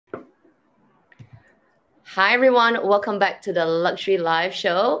Hi everyone, welcome back to the Luxury Live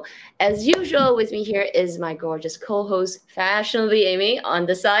Show. As usual, with me here is my gorgeous co-host, fashionably Amy, on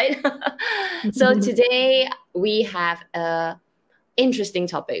the side. So today we have a interesting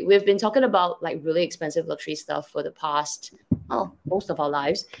topic. We've been talking about like really expensive luxury stuff for the past, most of our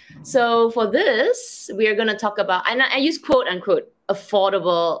lives. So for this, we are going to talk about, and I use quote unquote,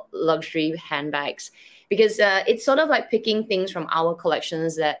 affordable luxury handbags because it's sort of like picking things from our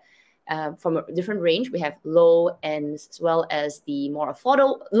collections that from a different range. We have low and as well as the more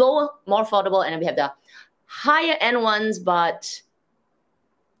affordable, lower, more affordable, and then we have the higher end ones, but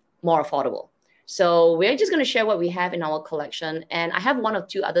more affordable. So we're just going to share what we have in our collection. And I have one or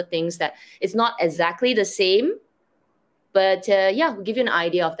two other things that it's not exactly the same, but yeah, we'll give you an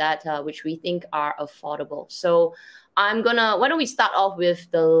idea of that, which we think are affordable. So why don't we start off with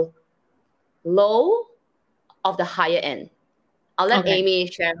the low of the higher end? I'll let Amy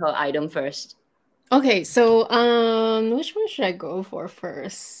share her item first. Okay, so which one should I go for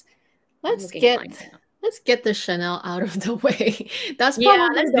first? Let's get the Chanel out of the way. That's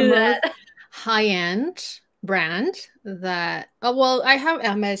probably the most high-end brand that well, I have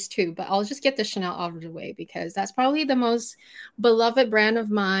Hermes too, but I'll just get the Chanel out of the way because that's probably the most beloved brand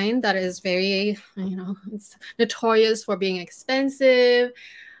of mine that is very, it's notorious for being expensive.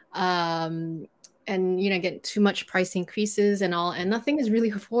 And get too much price increases and all, and nothing is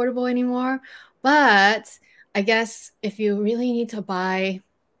really affordable anymore. But I guess if you really need to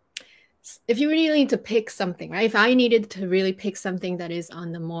pick something, right? If I needed to really pick something that is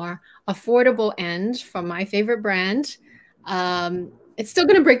on the more affordable end from my favorite brand, it's still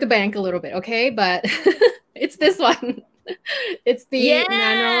gonna break the bank a little bit, okay? But it's this one. It's the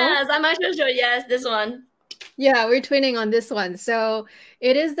Nano. I'm actually sure. Yes, this one. Yeah, we're twinning on this one. So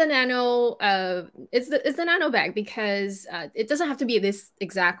it is the Nano. It's the Nano bag because it doesn't have to be this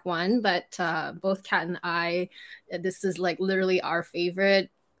exact one, but both Kat and I, this is like literally our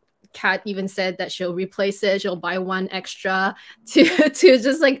favorite. Kat even said that she'll replace it. She'll buy one extra to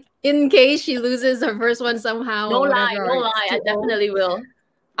just like in case she loses her first one somehow. No lie, I definitely will.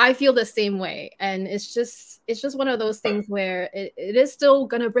 I feel the same way, and it's just one of those things where it is still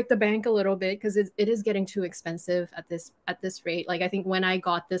gonna break the bank a little bit because it is getting too expensive at this rate. Like I think when I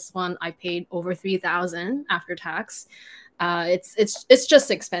got this one, I paid over 3,000 after tax. It's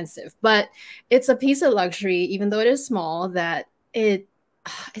just expensive, but it's a piece of luxury, even though it is small. That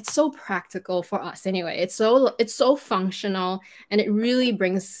it's so practical for us anyway. It's so functional, and it really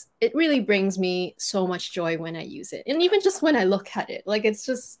brings me so much joy when I use it, and even just when I look at it. Like it's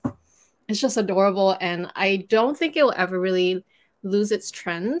just adorable, and I don't think it will ever really lose its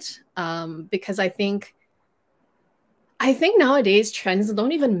trend, because I think nowadays trends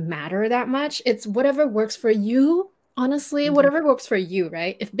don't even matter that much. It's whatever works for you, honestly. Whatever works for you,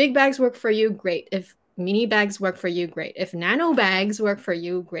 right? If big bags work for you, great. If mini bags work for you, great. If nano bags work for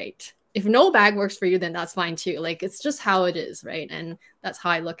you, great. If no bag works for you, then that's fine too. Like it's just how it is, right? And that's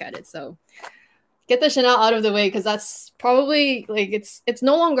how I look at it. So get the Chanel out of the way because that's probably like it's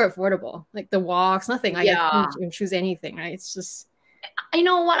no longer affordable. Like the walks, nothing. I can choose anything, right? It's just. You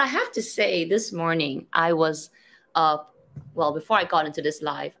know what I have to say? This morning I was, before I got into this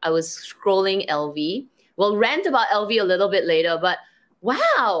live, I was scrolling LV. We'll rant about LV a little bit later, but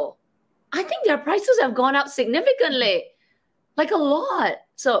wow. I think their prices have gone up significantly, like a lot.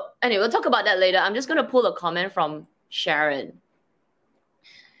 So anyway, we'll talk about that later. I'm just going to pull a comment from Sharon.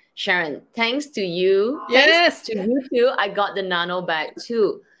 Sharon, thanks to you. Yes. Thanks to you too. I got the Nano bag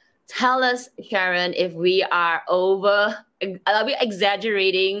too. Tell us, Sharon, if we are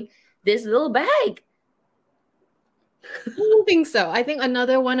exaggerating this little bag. I don't think so. I think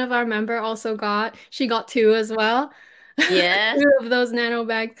another one of our member also got two as well. Yeah. 2 of those Nano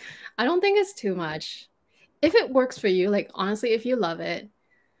bags. I don't think it's too much. If it works for you, like honestly, if you love it,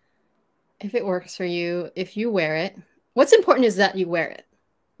 if it works for you, if you wear it, what's important is that you wear it.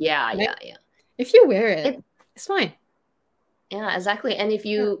 Yeah, right? Yeah. If you wear it, it's fine. Yeah, exactly. And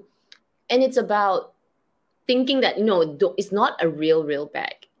and it's about thinking that, it's not a real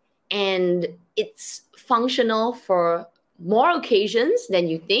bag. And it's functional for more occasions than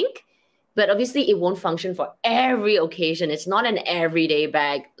you think. But obviously, it won't function for every occasion. It's not an everyday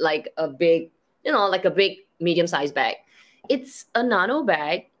bag like a big, medium-sized bag. It's a nano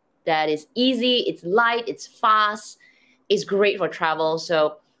bag that is easy, it's light, it's fast, it's great for travel.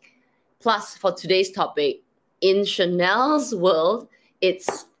 So, plus for today's topic, in Chanel's world,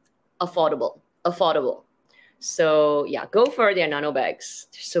 it's affordable. So yeah, go for their nano bags.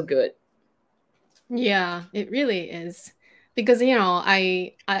 They're so good. Yeah, it really is. Because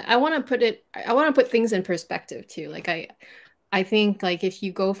I want to put things in perspective too. Like I think like if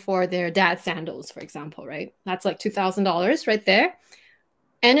you go for their dad sandals, for example, right? That's like $2,000 right there.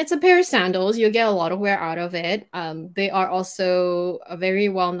 And it's a pair of sandals. You'll get a lot of wear out of it. They are also very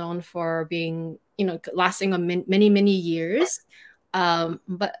well known for being, lasting many, many years.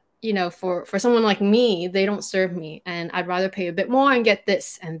 But for someone like me, they don't serve me, and I'd rather pay a bit more and get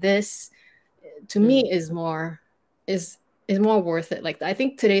this. And this, to me, is more worth it. Like I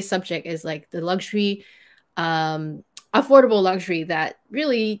think today's subject is like the luxury, affordable luxury that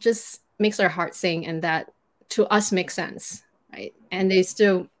really just makes our heart sing, and that to us makes sense, right? And they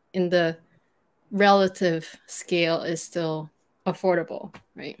still, in the relative scale, is still affordable,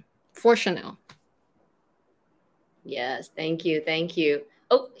 right? For Chanel. Yes, thank you, thank you.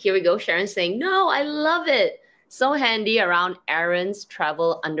 Oh, here we go. Sharon's saying, no, I love it. So handy around errands,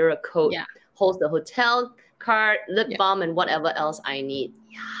 travel under a coat. Yeah. Holds the hotel card, lip balm, and whatever else I need.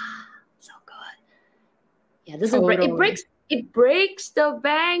 Yeah, so good. Yeah, doesn't break. It breaks the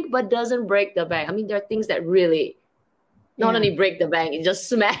bank, but doesn't break the bank. I mean, there are things that really not only break the bank, it just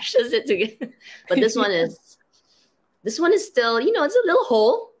smashes it together. But this one is still, it's a little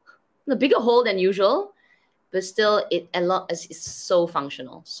hole, a bigger hole than usual, but still it's so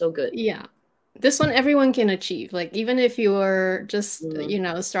functional, so good. Yeah. This one everyone can achieve. Like even if you're just,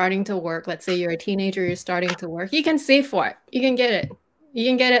 starting to work, let's say you're a teenager, you're starting to work, you can save for it. You can get it. You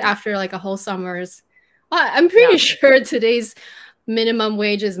can get it after like a whole summer's. Well, I'm pretty sure today's minimum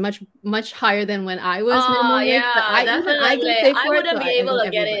wage is much, much higher than when I was minimum wage. Yeah, definitely. I wouldn't be able to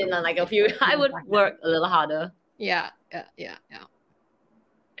get it in like a few. I would work a little harder. Yeah.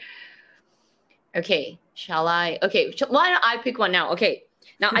 Okay, shall I? Okay, why don't I pick one now? Okay,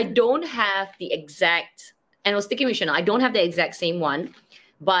 now I don't have the exact, and I was thinking with Chanel, I don't have the exact same one,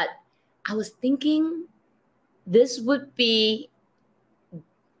 but I was thinking this would be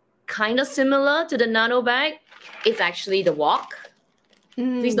kind of similar to the nano bag. It's actually the wok.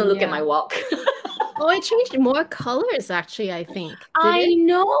 Please don't look at my wok. Oh, it changed more colors, actually, I think. I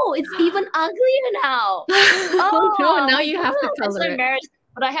know. It's even uglier now. Oh, no, now you have to color I'm so embarrassed.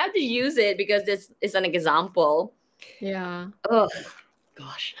 But I have to use it because this is an example. Yeah. Oh,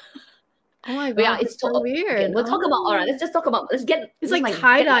 gosh. Oh my God. Yeah, it's so weird. Okay, we'll talk about, all right, let's just talk about, it's like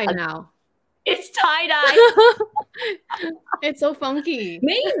tie-dye now. It's tie-dye. It's so funky.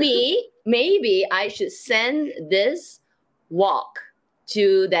 Maybe I should send this wok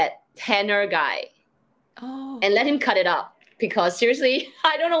to that tanner guy and let him cut it up, because seriously,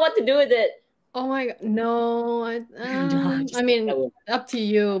 I don't know what to do with it. Oh my God, no. I mean, up to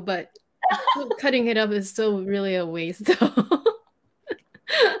you, but cutting it up is still really a waste though.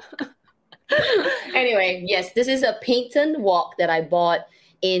 Anyway, yes, this is a patent wok that I bought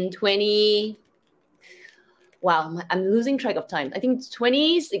in I'm losing track of time. I think it's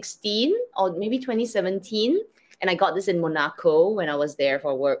 2016 or maybe 2017. And I got this in Monaco when I was there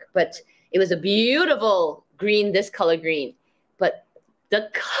for work. But it was a beautiful green, this color green. But the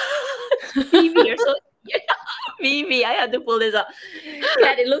Phoebe, you're so Phoebe, I have to pull this up.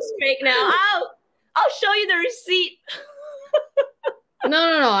 Kat, it looks fake now. I'll show you the receipt.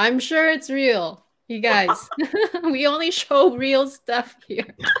 No. I'm sure it's real. You guys, we only show real stuff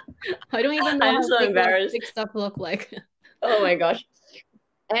here. I don't even know I'm so embarrassed. Fake stuff look like. Oh my gosh.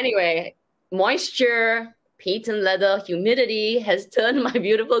 Anyway, moisture, patent leather, humidity has turned my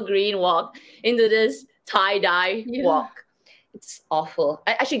beautiful green wok into this tie-dye wok. It's awful.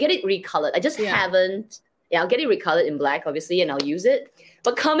 I should get it recolored. I just haven't. Yeah, I'll get it recolored in black, obviously, and I'll use it.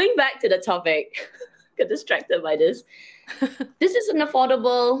 But coming back to the topic, got distracted by this. This is an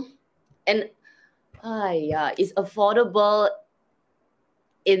affordable, and it's affordable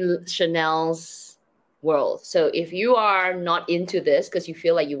in Chanel's world. So if you are not into this because you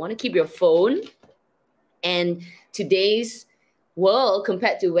feel like you want to keep your phone, and today's world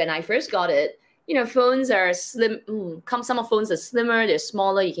compared to when I first got it, phones are slim. Some phones are slimmer, they're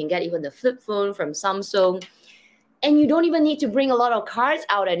smaller. You can get even the flip phone from Samsung. And you don't even need to bring a lot of cards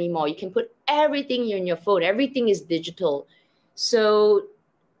out anymore. You can put everything in your phone. Everything is digital. So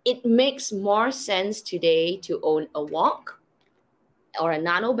it makes more sense today to own a wok or a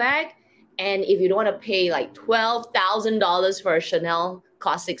nano bag. And if you don't want to pay like $12,000 for a Chanel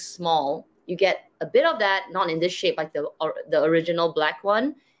Classic Small, you get a bit of that, not in this shape like the original black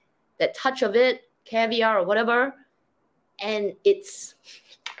one, that touch of it, caviar or whatever. And it's,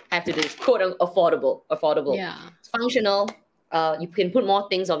 I have to do this, quote affordable. Yeah. It's functional. You can put more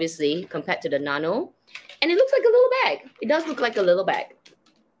things, obviously, compared to the nano. And it looks like a little bag. It does look like a little bag.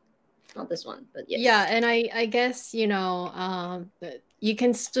 Not this one, but yes. Yeah, and I guess, you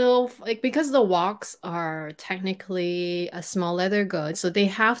can still, like, because the woks are technically a small leather good, so they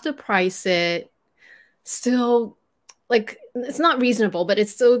have to price it still like it's not reasonable, but it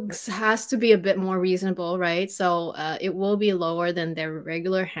still has to be a bit more reasonable, right? So it will be lower than their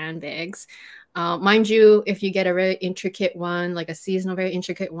regular handbags. Mind you, if you get a very intricate one, like a seasonal, very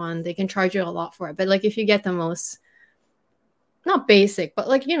intricate one, they can charge you a lot for it. But like if you get the most, not basic, but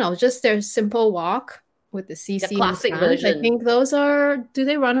like, you know, just their simple walk with the CC The classic front, I version. think those are, do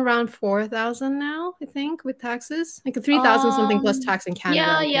they run around 4,000 now, I think, with taxes? Like a 3,000 something plus tax in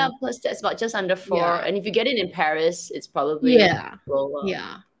Canada. Yeah, plus that's about just under 4. Yeah. And if you get it in Paris, it's probably lower.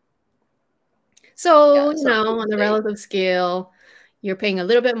 Yeah. So, Yeah, you know, on the relative scale, you're paying a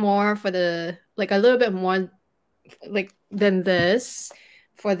little bit more for the, like a little bit more like than this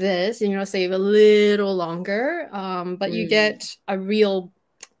for this, and, you know, save a little longer. But you get a real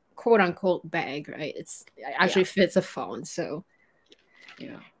quote unquote bag, right? It actually fits a phone. So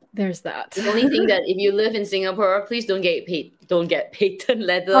yeah, there's that. The only thing that if you live in Singapore, please don't get patent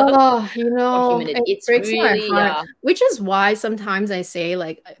leather. Oh, you know, it's breaks really my heart. Which is why sometimes I say,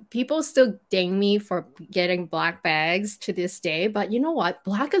 like, people still ding me for getting black bags to this day, but you know what?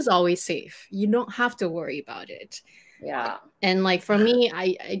 Black is always safe. You don't have to worry about it. Yeah. And like for me,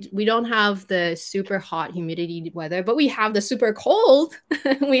 we don't have the super hot humidity weather, but we have the super cold.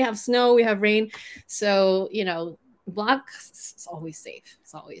 We have snow, we have rain. So, you know, black is always safe.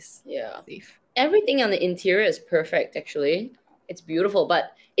 It's always safe. Everything on the interior is perfect, actually. It's beautiful,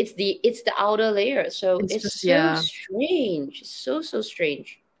 but it's the outer layer. So it's just, so strange. So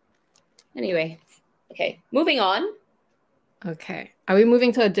strange. Anyway, okay, moving on. Okay. Are we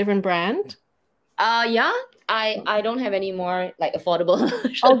moving to a different brand? Yeah. I don't have any more like affordable.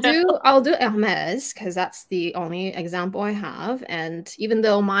 I'll do Hermes because that's the only example I have. And even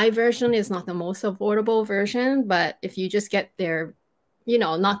though my version is not the most affordable version, but if you just get their, you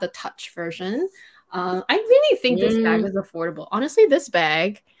know, not the touch version, I really think this bag is affordable. Honestly, this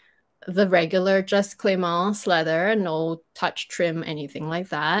bag, the regular just Clémence leather, no touch trim, anything like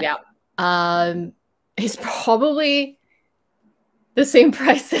that. Yeah. Is probably the same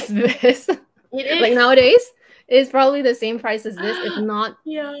price as this. It is. Like nowadays, it's probably the same price as this, if not.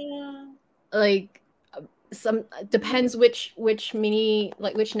 Like some depends which mini,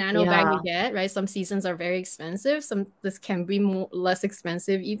 like which nano bag you get, right? Some seasons are very expensive. This can be less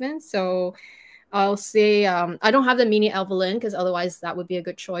expensive even. So I'll say I don't have the mini Evelyn because otherwise that would be a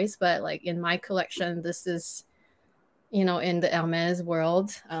good choice. But like in my collection, this is, you know, in the Hermes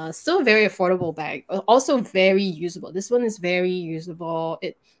world, still a very affordable bag. Also very usable. This one is very usable.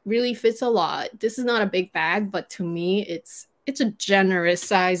 It really fits a lot. This is not a big bag, but to me, it's a generous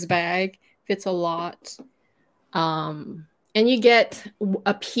size bag. Fits a lot. And you get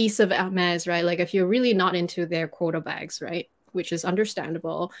a piece of Hermes, right? Like if you're really not into their quota bags, right? Which is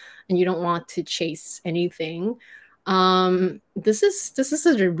understandable, and you don't want to chase anything. This is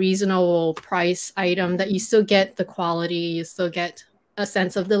a reasonable price item that you still get the quality, you still get a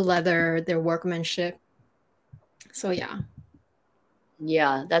sense of the leather, their workmanship. So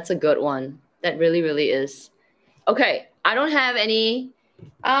yeah, that's a good one. That really is. Okay, I don't have any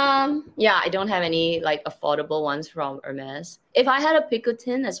I don't have any like affordable ones from Hermes. If I had a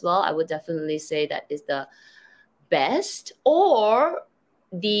Picotin as well, I would definitely say that is the best, or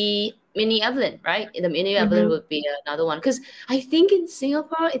the mini Evelyn, right? The mini Evelyn would be another one, because I think in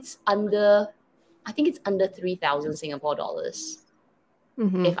Singapore it's under 3,000 Singapore dollars,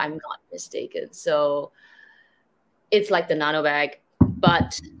 if I'm not mistaken. So it's like the nano bag,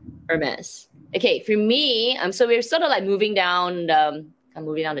 but Hermes. Okay, for me, so we're sort of like moving down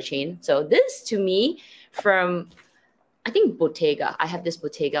the chain. So this to me, from I think Bottega. I have this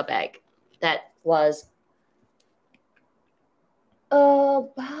Bottega bag that was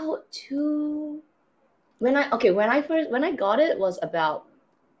about when I got it was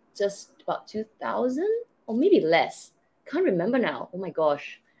just about 2,000 or maybe less. Can't remember now. Oh my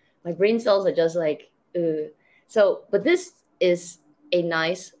gosh, my brain cells are just like So, but this is a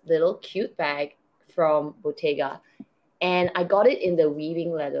nice little cute bag from Bottega, and I got it in the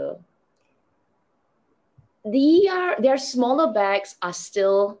weaving leather. Their smaller bags are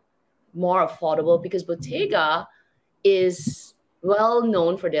still more affordable because Bottega is well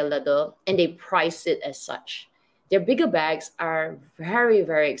known for their leather, and they price it as such. Their bigger bags are very,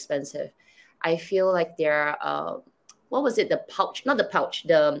 very expensive. I feel like their what was it? The pouch, not the pouch,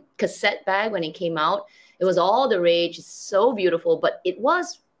 the cassette bag when it came out. It was all the rage. It's so beautiful, but it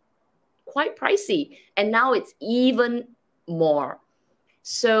was quite pricey. And now it's even more.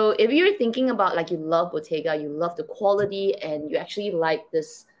 So if you're thinking about like you love Bottega, you love the quality, and you actually like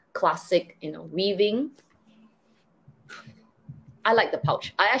this classic, weaving, I like the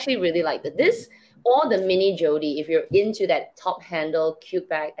pouch. I actually really like this or the mini Jody. If you're into that top handle cute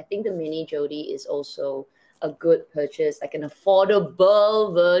bag, I think the mini Jody is also a good purchase, like an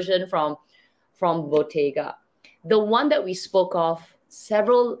affordable version from Bottega. The one that we spoke of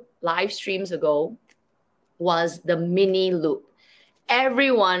several live streams ago was the mini loop.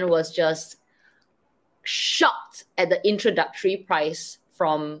 Everyone was just shocked at the introductory price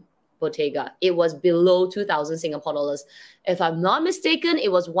from Bottega. It was below 2,000 Singapore dollars. If I'm not mistaken,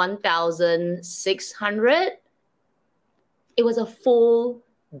 it was 1,600. It was a full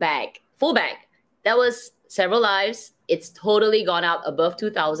bag. Full bag. That was several lives. It's totally gone up above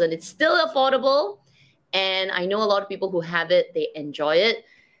 2,000. It's still affordable. And I know a lot of people who have it, they enjoy it.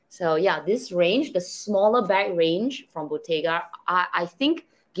 So yeah, this range, the smaller bag range from Bottega, I think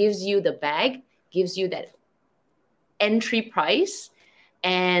gives you the bag, gives you that entry price,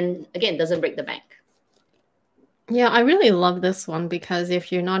 and again, doesn't break the bank. Yeah, I really love this one because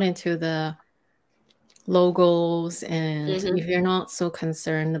if you're not into the logos and if you're not so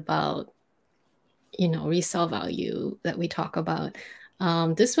concerned about, you know, resale value that we talk about,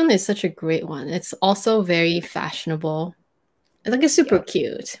 this one is such a great one. It's also very fashionable. Like it's super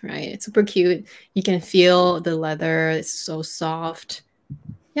cute, right? It's super cute. You can feel the leather. It's so soft.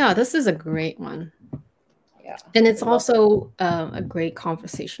 Yeah, this is a great one. Yeah, and it's also a great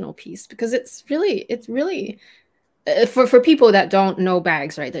conversational piece because it's really for people that don't know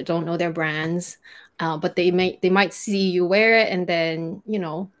bags, right? That don't know their brands, but they might see you wear it, and then you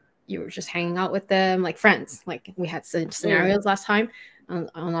know you're just hanging out with them like friends. Like we had scenarios last time on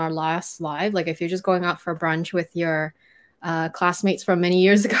our last live. Like if you're just going out for brunch with your classmates from many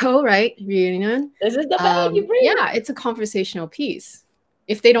years ago, right? Reunion. This is the bag you bring. Yeah, it's a conversational piece.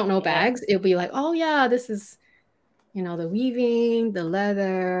 If they don't know bags, it'll be like, oh yeah, this is, you know, the weaving, the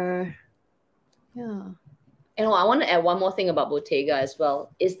leather. Yeah. You know, I want to add one more thing about Bottega as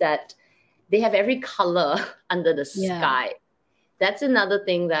well, is that they have every color under the sky. That's another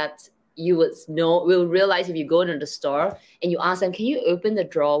thing that you will realize if you go into the store and you ask them, can you open the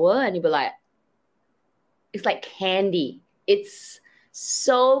drawer? And you'll be like, it's like candy. It's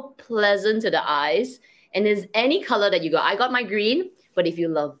so pleasant to the eyes. And there's any color that you got. I got my green, but if you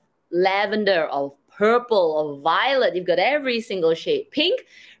love lavender or purple or violet, you've got every single shade. Pink,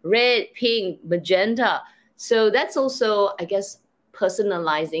 red, pink, magenta. So that's also, I guess,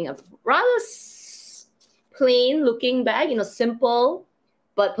 personalizing a rather plain looking bag, you know, simple,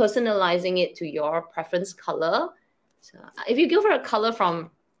 but personalizing it to your preference color. So if you go for a color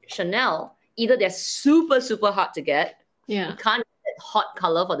from Chanel, either they're super, super hard to get. You can't get that hot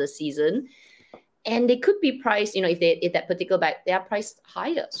color for the season. And they could be priced, you know, if that particular bag, they are priced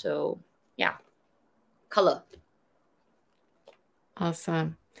higher. So yeah, color.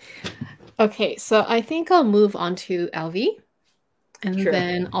 Awesome. Okay, so I think I'll move on to LV, and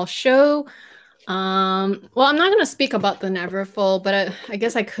then I'll show. Well, I'm not going to speak about the Neverfull, but I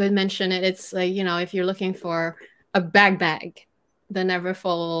guess I could mention it. It's like, you know, if you're looking for a bag, the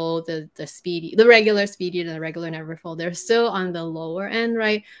Neverfull, the Speedy, the regular Speedy, and the regular Neverfull, they're still on the lower end,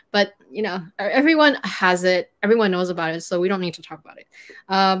 right? But you know, everyone has it, everyone knows about it, so we don't need to talk about it.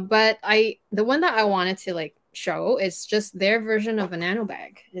 But the one that I wanted to like show is just their version of a nano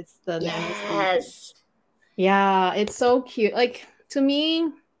bag. It's the Nano Speedy. Yeah, it's so cute. Like to me,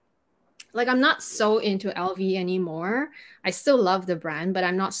 like I'm not so into LV anymore. I still love the brand, but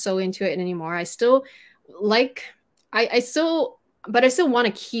I'm not so into it anymore. I still like, but I still want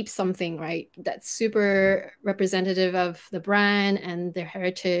to keep something, right, that's super representative of the brand and their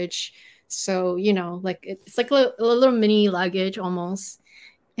heritage. So, you know, like it's like a little mini luggage almost.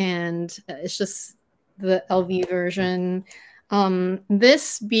 And it's just the LV version.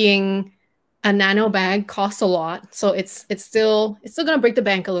 This being a nano bag costs a lot, so it's still gonna break the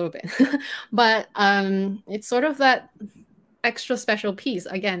bank a little bit. But it's sort of that extra special piece.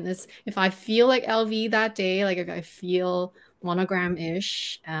 Again, this if I feel like LV that day, like if I feel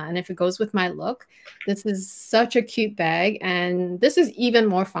monogram-ish, and if it goes with my look, this is such a cute bag. And this is even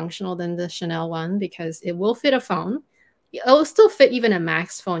more functional than the Chanel one because it will fit a phone. It'll still fit even a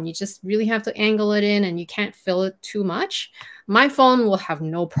Max phone. You just really have to angle it in and you can't fill it too much. My phone will have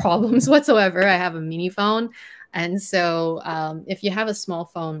no problems whatsoever. I have a mini phone. And so if you have a small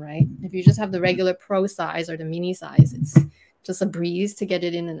phone, right, if you just have the regular pro size or the mini size, it's just a breeze to get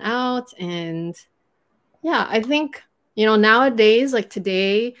it in and out. And yeah, I think, you know, nowadays, like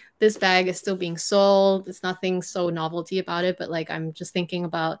today, this bag is still being sold. It's nothing so novelty about it, but like I'm just thinking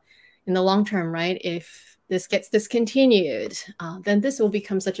about in the long term, right? If this gets discontinued, then this will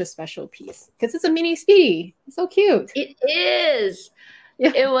become such a special piece because it's a mini Speedy. It's so cute. It is.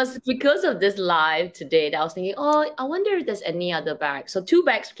 Yeah. It was because of this live today that I was thinking, oh, I wonder if there's any other bag. So 2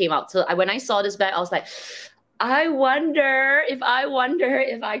 bags came out. So when I saw this bag, I was like, I wonder if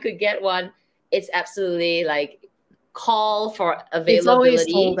I could get one. it's absolutely like call for It's always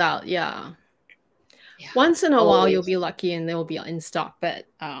availability. sold out. Yeah. Once in a while you'll be lucky and they'll be in stock, but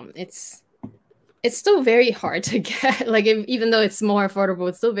it's still very hard to get. Like even though it's more affordable,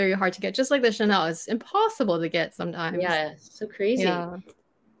 it's still very hard to get. Just like the Chanel, it's impossible to get sometimes. Yeah, so crazy. Yeah.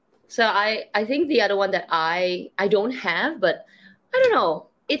 So I think the other one that I don't have, but I don't know,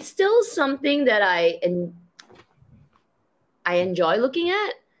 it's still something that I enjoy looking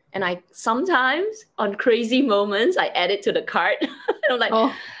at, and I sometimes on crazy moments I add it to the cart. I'm like,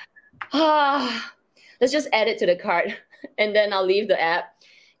 let's just add it to the cart, and then I'll leave the app.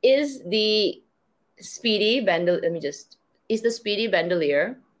 Is the Speedy Bandolier? Is the Speedy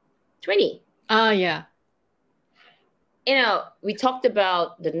Bandolier 20? Yeah. You know, we talked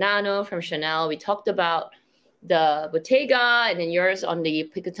about the Nano from Chanel. We talked about the Bottega, and then yours on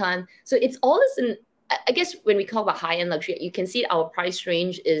the Picotin. So it's all this in. I guess when we talk about high-end luxury, you can see our price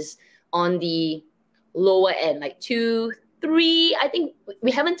range is on the lower end, like 2, 3. I think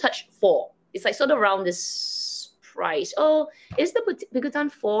we haven't touched 4. It's like sort of around this price. Oh, is the Picotin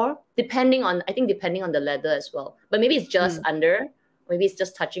 4? Depending on the leather as well. But maybe it's just under. Maybe it's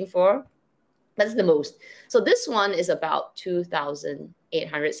just touching 4. That's the most. So this one is about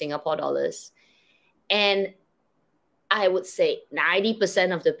 2,800 Singapore dollars. And I would say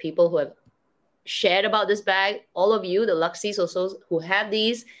 90% of the people who have shared about this bag, all of you, the Luxees also who have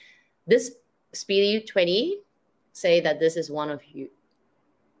this Speedy 20, say that this is one of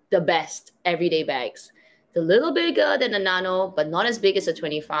the best everyday bags. It's a little bigger than the Nano, but not as big as a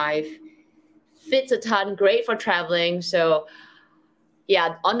 25. Fits a ton, great for traveling. So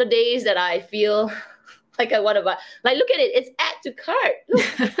yeah, on the days that I feel like I want to buy, like look at it, it's add to cart.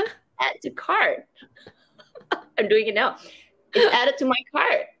 Look, add to cart. I'm doing it now. It's added to my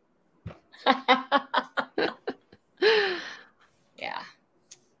cart. Yeah.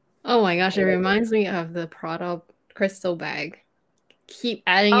 Oh my gosh, it reminds me of the Prada crystal bag. Keep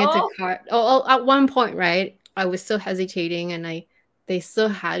adding it to cart. At one point, right? I was still hesitating, and they still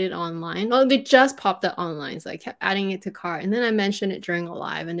had it online. Oh, they just popped it online, so I kept adding it to cart, and then I mentioned it during a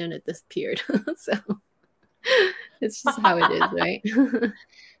live, and then it disappeared. So it's just how it is, right?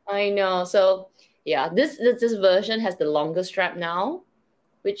 I know. So yeah, this version has the longer strap now,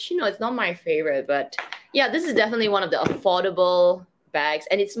 which it's not my favorite, but yeah, this is definitely one of the affordable bags,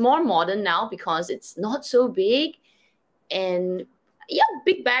 and it's more modern now because it's not so big. And yeah,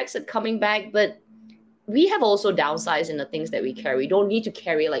 big bags are coming back, but we have also downsized in the things that we carry. We don't need to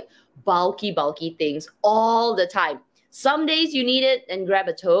carry like bulky things all the time. Some days you need it and grab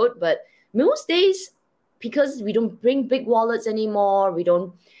a tote, but most days, because we don't bring big wallets anymore, we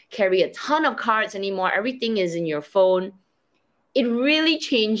don't carry a ton of cards anymore, everything is in your phone, it really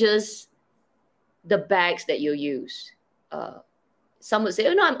changes the bags that you use. Some would say,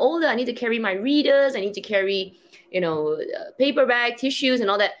 oh no, I'm older, I need to carry my readers, I need to carry paper bag, tissues and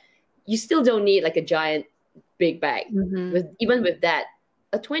all that. You still don't need like a giant big bag. Even with that,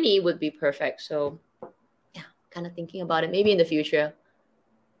 a 20 would be perfect. So yeah, kind of thinking about it maybe in the future.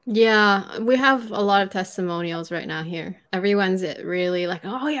 Yeah, we have a lot of testimonials right now here. Everyone's really like,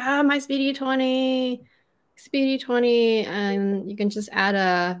 oh yeah, my Speedy 20, and you can just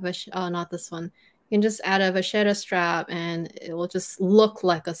add not this one. You can just add a Vachetta strap and it will just look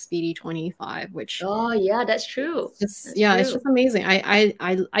like a Speedy 25, which yeah, that's true. It's just amazing.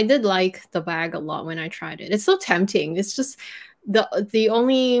 I did like the bag a lot when I tried it. It's so tempting. It's just the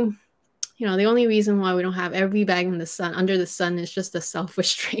only reason why we don't have every bag in the sun under the sun is just the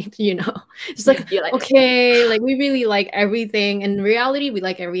self-restraint, It's like, okay, like we really like everything. In reality, we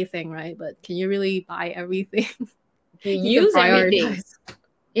like everything, right? But can you really buy everything? Can you use everything?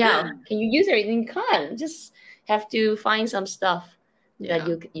 Yeah. Can you use everything? You can't. Just have to find some stuff that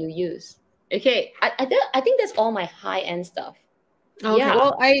you use. Okay. I think that's all my high-end stuff. Okay. Yeah.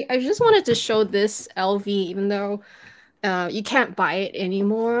 Well, I just wanted to show this LV, even though you can't buy it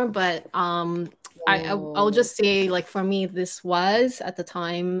anymore, but I'll just say, like, for me, this was at the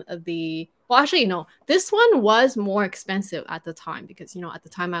time of this one was more expensive at the time because at the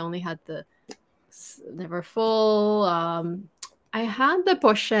time I only had the never full. I had the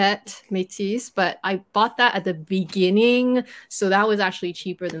pochette métis, but I bought that at the beginning, so that was actually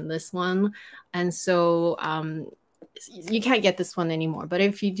cheaper than this one, and so you can't get this one anymore. But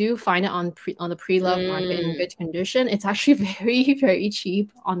if you do find it on the pre-love market in good condition, it's actually very, very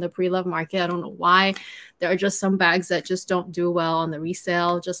cheap on the pre-love market. I don't know why. There are just some bags that just don't do well on the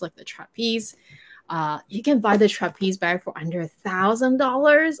resale, just like the trapeze. You can buy the trapeze bag for under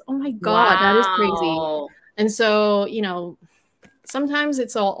 $1,000. Oh my god, that is crazy. And so sometimes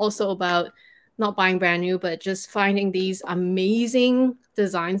it's also about not buying brand new, but just finding these amazing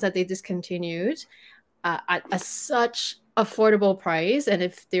designs that they discontinued at such affordable price. And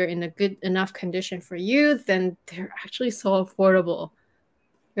if they're in a good enough condition for you, then they're actually so affordable.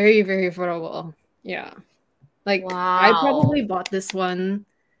 Very, very affordable. Yeah. Like, Wow. I probably bought this one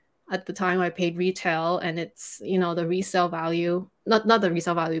at the time I paid retail, and it's, you know, the resale value, not the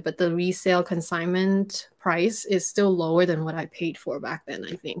resale value, but the resale consignment price is still lower than what I paid for back then,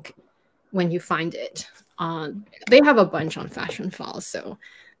 I think, when you find it. They have a bunch on Fashion Files, so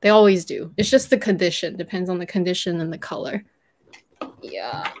they always do. It's just the condition, depends on the condition and the color.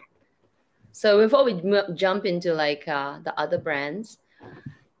 Yeah. So before we jump into like the other brands,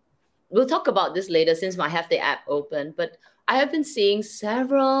 we'll talk about this later since I have the app open, but I have been seeing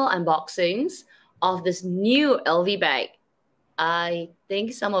several unboxings of this new LV bag. I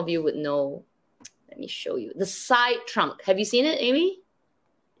think some of you would know. Let me show you. The side trunk. Have you seen it, Amy?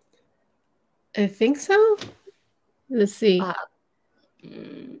 I think so. Let's see.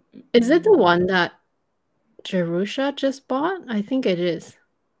 Is it the one that Jerusha just bought? I think it is.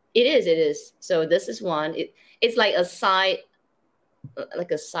 It is. It is. So this is one. It's like a side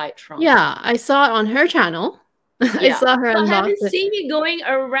trunk. Yeah, I saw it on her channel. Yeah. I saw her unbox. I haven't seen it going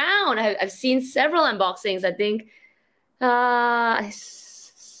around. I've seen several unboxings. I think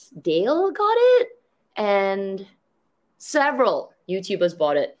Dale got it, and several YouTubers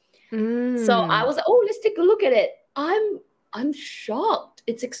bought it. So I was like, oh, let's take a look at it. I'm shocked.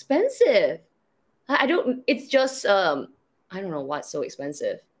 It's expensive. It's just I don't know what's so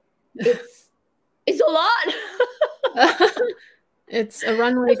expensive. It's a lot. It's a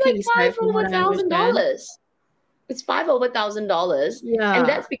runway piece, like $5,000. It's $5,000. Yeah. And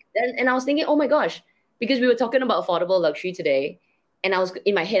that's and I was thinking, oh my gosh, because we were talking about affordable luxury today, and I was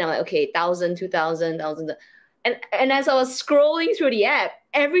in my head, I'm like, okay, 1,000, 2,000, 1,000. And as I was scrolling through the app,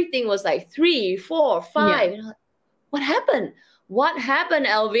 everything was like 3, 4, 5. Yeah. And I'm like, what happened? What happened,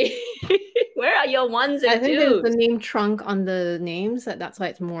 LV? Where are your ones and twos? I think there's the name trunk on the names. That's why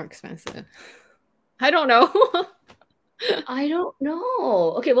it's more expensive. I don't know. I don't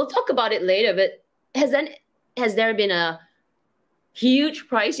know. Okay, we'll talk about it later. But has there been a huge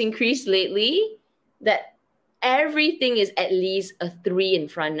price increase lately that everything is at least a 3 in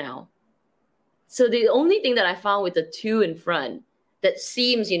front now? So the only thing that I found with the 2 in front that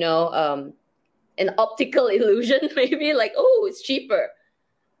seems, an optical illusion, maybe like, oh, it's cheaper.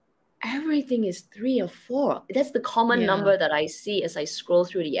 Everything is 3 or 4. That's the common number that I see as I scroll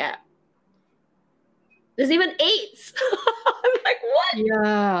through the app. There's even 8s. I'm like, what?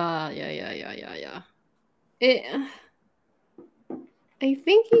 Yeah. I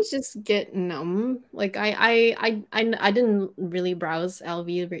think he's just getting numb. Like I didn't really browse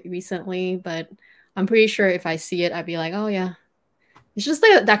LV recently, but I'm pretty sure if I see it, I'd be like, oh yeah. It's just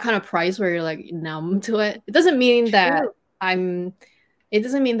like that kind of price where you're like numb to it. It doesn't mean that I'm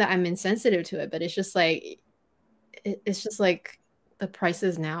insensitive to it, but it's just like the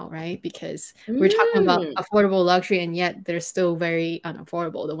prices now, right? Because we're talking about affordable luxury, and yet they're still very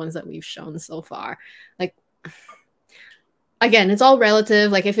unaffordable, the ones that we've shown so far. Like, again, it's all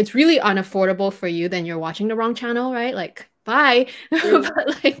relative. Like, if it's really unaffordable for you, then you're watching the wrong channel, right? Like, bye.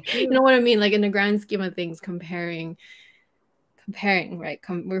 But like, you know what I mean? Like, in the grand scheme of things, comparing, right?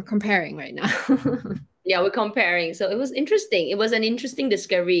 We're comparing right now. Yeah, we're comparing. So it was interesting. It was an interesting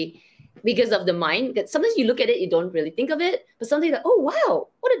discovery because of the mind. Sometimes you look at it, you don't really think of it, but something like, oh, wow,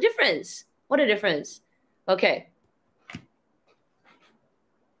 what a difference. What a difference. Okay.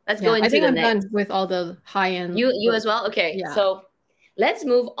 Let's go into the next. I'm done with all the high-end. You as well? Okay. Yeah. So let's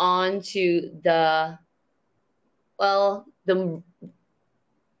move on to the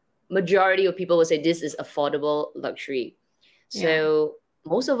majority of people will say this is affordable luxury. So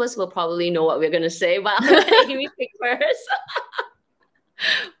most of us will probably know what we're going to say, but I'll let you pick first.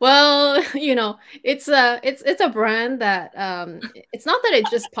 Well, it's a brand that it's not that it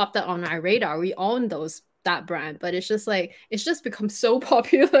just popped up on our radar. We own that brand, but it's just become so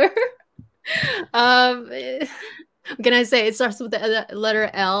popular. What can I say? It starts with the letter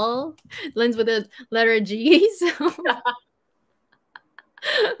L, ends with the letter G. So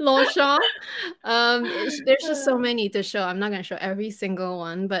Longchamp. There's just so many to show. I'm not gonna show every single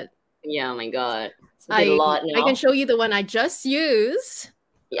one, but yeah, oh my god, it's a lot now. I can show you the one I just used.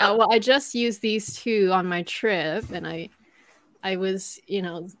 Yeah, I just used these 2 on my trip, and I was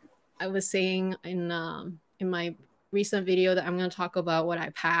saying in my recent video that I'm going to talk about what I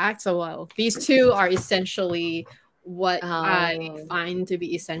packed. So these 2 are essentially what I find to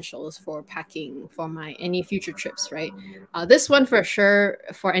be essentials for packing for any future trips, right? This one for sure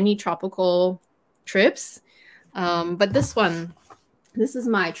for any tropical trips, but this is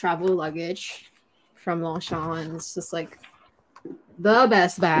my travel luggage. from Longchamp. It's just like the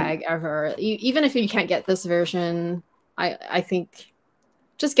best bag ever. Even if you can't get this version, I think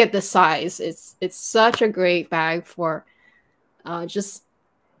just get this size. It's such a great bag for just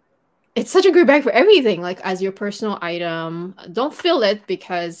it's such a great bag for everything, like as your personal item. Don't fill it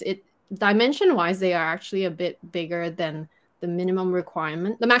because it dimension wise they are actually a bit bigger than the maximum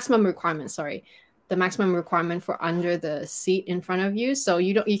requirement, sorry. The maximum requirement for under the seat in front of you. So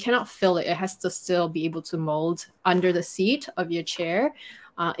you cannot fill it. It has to still be able to mold under the seat of your chair,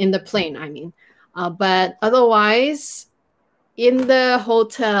 in the plane, I mean. But otherwise, in the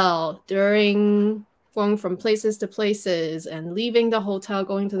hotel, during going from places to places and leaving the hotel,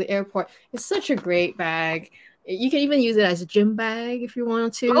 going to the airport, it's such a great bag. You can even use it as a gym bag if you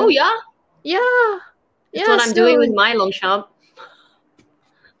want to. Oh yeah, yeah. That's what I'm doing with my Longchamp.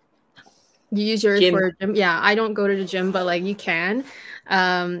 You use yours for gym. Yeah, I don't go to the gym, but like you can.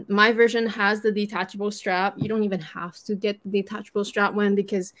 My version has the detachable strap. You don't even have to get the detachable strap one,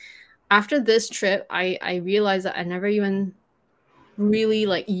 because after this trip, I realized that I never even really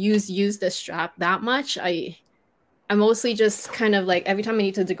like use the strap that much. I mostly just kind of like every time I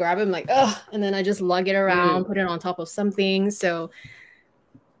need to grab it, I'm like, ugh, and then I just lug it around, put it on top of something. So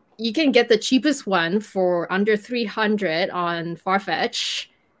you can get the cheapest one for under 300 on Farfetch.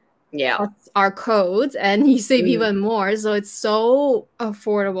 Yeah, plus our codes, and you save even more. So it's so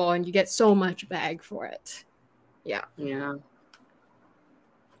affordable, and you get so much bag for it. Yeah.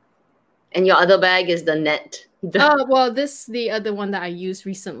 And your other bag is the net. Well, the other one that I used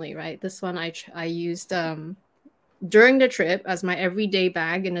recently, right? This one I used during the trip as my everyday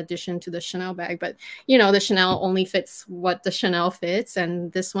bag in addition to the Chanel bag. But you know, the Chanel only fits what the Chanel fits,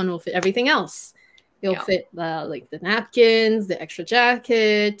 and this one will fit everything else. It'll fit like the napkins, the extra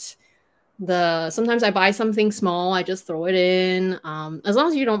jacket. Sometimes I buy something small, I just throw it in. As long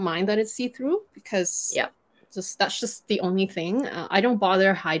as you don't mind that it's see-through, because that's just the only thing. I don't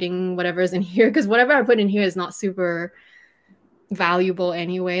bother hiding whatever's in here, because whatever I put in here is not super valuable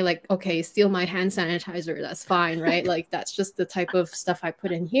anyway. Like, okay, steal my hand sanitizer, that's fine, right? Like that's just the type of stuff I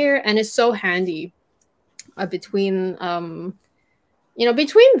put in here, and it's so handy between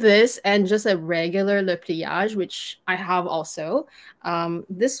between this and just a regular Le Pliage, which I have also.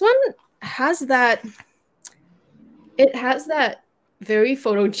 This one has that very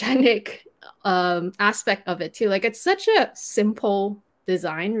photogenic aspect of it too. Like it's such a simple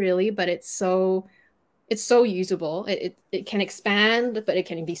design really, but it's so usable. It can expand, but it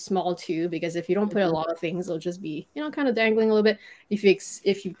can be small too, because if you don't put a lot of things, it'll just be kind of dangling a little bit.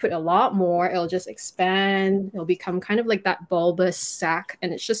 If you put a lot more, it'll just expand. It'll become kind of like that bulbous sack,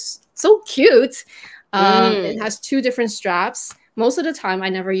 and it's just so cute. It has 2 different straps. Most of the time I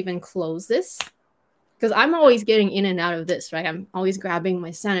never even close this, because I'm always getting in and out of this, right? I'm always grabbing my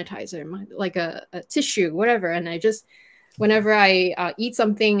sanitizer, like a tissue, whatever, and I just, whenever I eat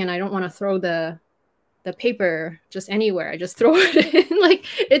something and I don't want to throw the paper just anywhere, I just throw it in. Like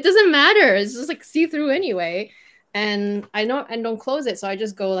it doesn't matter, it's just like see-through anyway, and I don't close it, so I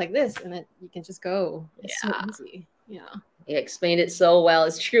just go like this, and then you can just go. It's so easy. You explained it so well.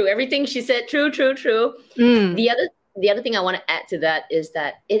 It's true, everything she said. True. The other thing I want to add to that is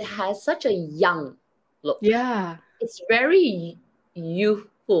that it has such a young look. It's very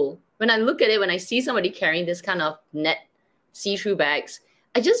youthful. When I look at it, when I see somebody carrying this kind of net see-through bags,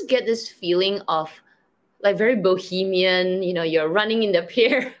 I just get this feeling of like very bohemian, you're running in the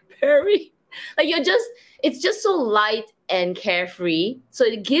pier, very like it's just so light and carefree. So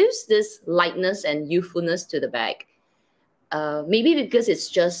it gives this lightness and youthfulness to the bag. Maybe because it's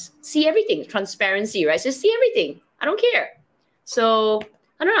just see everything, transparency, right? Just see everything. I don't care. So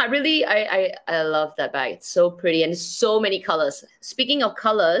I don't know. I love that bag. It's so pretty and so many colors. Speaking of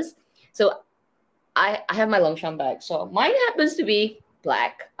colors, so I have my Longchamp bag. So mine happens to be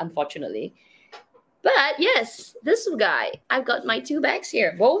black, unfortunately. But yes, this guy, I've got my 2 bags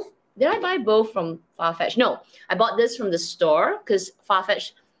here. Both, did I buy both from Farfetch? No, I bought this from the store because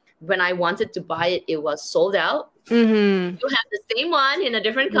Farfetch, when I wanted to buy it, it was sold out. You have the same one in a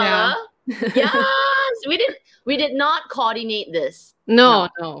different color. Yes, we did not coordinate this. No,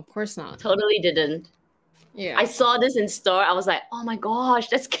 of course not. Totally didn't. Yeah. I saw this in store. I was like, oh my gosh,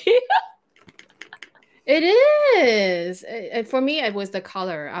 that's cute. It is. For me, it was the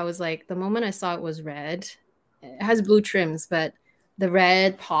color. I was like, the moment I saw it was red. It has blue trims, but the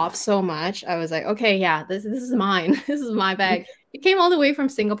red pops so much. I was like, okay, yeah, this is mine. This is my bag. It came all the way from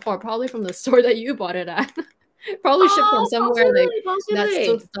Singapore, probably from the store that you bought it at. Probably shipped from somewhere possibly. That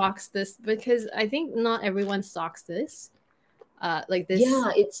still stocks this, because I think not everyone stocks this. Like this.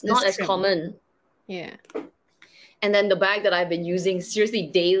 Yeah, it's not as common. Yeah. And then the bag that I've been using seriously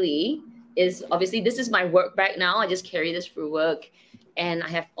daily is obviously this is my work bag now. I just carry this for work, and I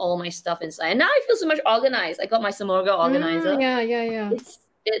have all my stuff inside. And now I feel so much organized. I got my Samorga organizer. Yeah.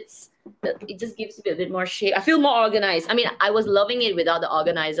 It just gives me a bit more shape. I feel more organized. I mean, I was loving it without the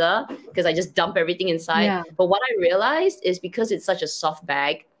organizer because I just dump everything inside. Yeah. But what I realized is because it's such a soft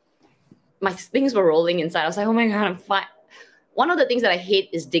bag, my things were rolling inside. I was like, oh my God, I'm fine. One of the things that I hate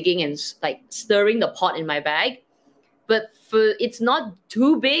is digging and like stirring the pot in my bag. But it's not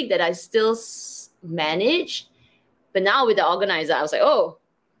too big that I still manage. But now with the organizer, I was like, oh,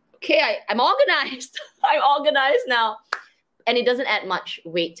 okay, I'm organized. I'm organized now. And it doesn't add much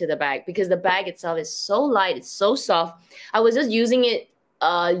weight to the bag because the bag itself is so light. It's so soft. I was just using it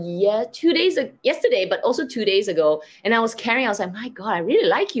yesterday, but also 2 days ago. And I was carrying, I was like, my God, I really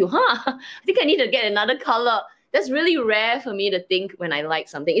like you, huh? I think I need to get another color. That's really rare for me to think when I like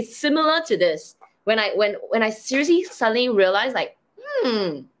something. It's similar to this. When I seriously suddenly realized like,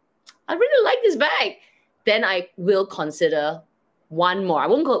 I really like this bag, then I will consider one more. I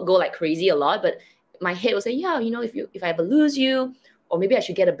won't go like crazy a lot, but my head will say, yeah, you know, if I ever lose you, or maybe I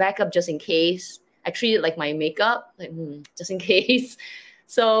should get a backup just in case. I treat it like my makeup, like just in case.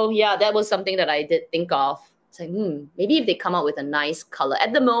 So yeah, that was something that I did think of. It's like, maybe if they come out with a nice color.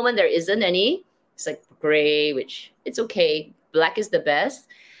 At the moment, there isn't any. It's like gray, which it's okay. Black is the best.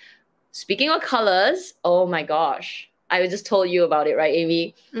 Speaking of colors, oh my gosh. I just told you about it, right,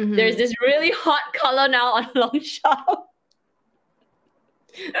 Amy? Mm-hmm. There's this really hot color now on Longchamp.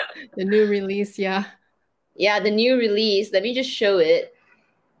 The new release, yeah. Yeah, the new release. Let me just show it.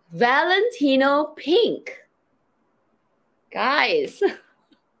 Valentino Pink. Guys.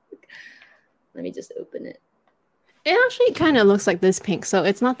 Let me just open it. It actually kind of looks like this pink. So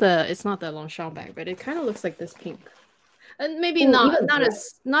it's not the Longchamp bag, but it kind of looks like this pink. And maybe not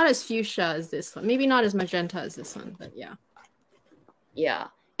as fuchsia as this one. Maybe not as magenta as this one, but yeah. Yeah.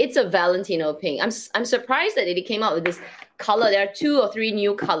 It's a Valentino pink. I'm surprised that it came out with this color. There are 2 or 3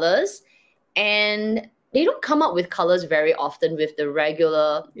 new colors, and they don't come up with colors very often with the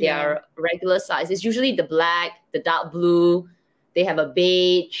regular size. It's usually the black, the dark blue. They have a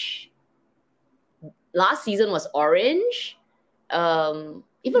beige. Last season was orange.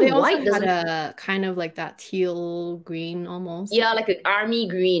 Even they white also had a kind of like that teal green almost. Yeah, like an army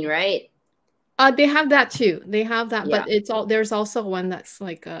green, right? They have that too. They have that, Yeah. but there's also one that's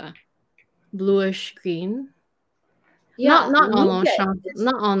like a bluish green. Yeah, not on Longchamp.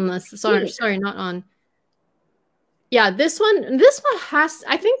 Not on this. Sorry, not on. Yeah, this one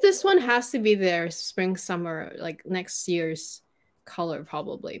I think this one has to be their spring summer, like next year's color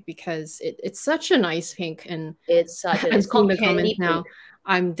probably, because it's such a nice pink, and it's called the comments now.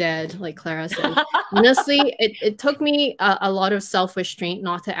 I'm dead, like Clara said. Honestly, it took me a lot of self-restraint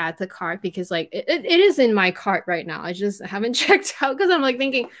not to add to cart, because like it is in my cart right now. I just haven't checked out because I'm like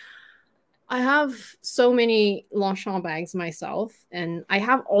thinking, I have so many Longchamp bags myself, and I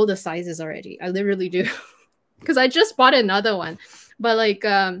have all the sizes already. I literally do. Because I just bought another one. But like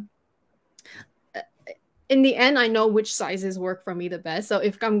in the end, I know which sizes work for me the best. So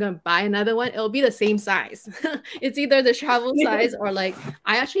if I'm going to buy another one, it'll be the same size. It's either the travel size or like,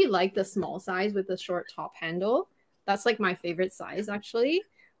 I actually like the small size with the short top handle. That's like my favorite size actually.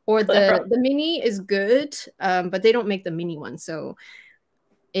 Or the mini is good, but they don't make the mini one. So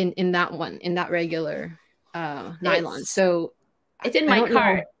in that regular nylon. So it's in my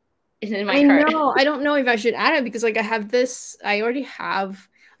cart. It's in my cart. Know. I don't know if I should add it because like I have this. I already have.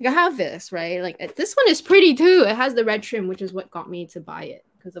 Like I have this, right? Like this one is pretty too. It has the red trim, which is what got me to buy it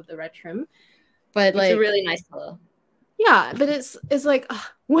because of the red trim. But like, it's a really nice color. Yeah, but it's like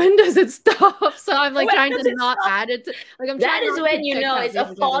when does it stop? So I'm like trying to not add it. Like I'm. That is when you know it's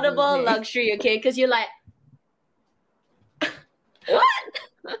affordable luxury, okay? Because you're like, what?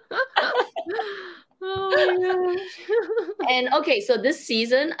 Oh my gosh. And okay, so this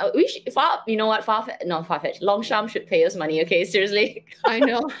season, you know what, Farfetch, Longchamp should pay us money, okay? Seriously. I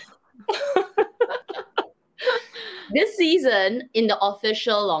know. This season in the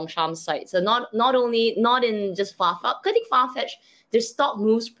official Longchamp site, so not in just Farfetch. I think Farfetch, their stock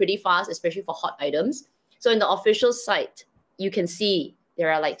moves pretty fast, especially for hot items. So in the official site, you can see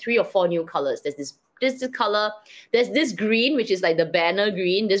there are like 3 or 4 new colors. There's this color. There's this green, which is like the banner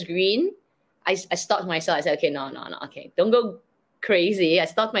green. This green. I stopped myself. I said, okay, no, okay, don't go crazy. I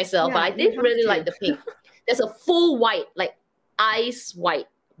stopped myself, Yeah, but I did really like the pink. There's a full white, like ice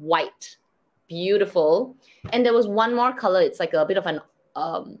white, beautiful. And there was one more color. It's like a bit of an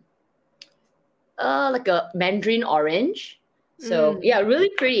like a mandarin orange. So yeah,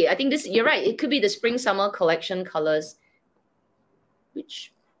 really pretty. I think you're right. It could be the spring summer collection colors,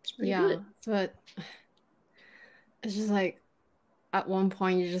 which is pretty good. But it's just like, at one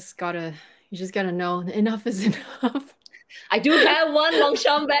point you just gotta know enough is enough. I do have one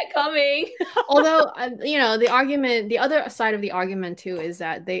Longchamp bag coming. Although, you know, the other side of the argument too is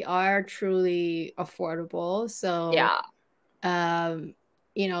that they are truly affordable. So, Yeah.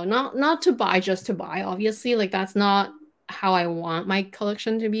 You know, not to buy just to buy, obviously, like that's not how I want my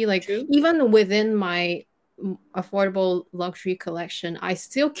collection to be. Like, True. even within my affordable luxury collection, I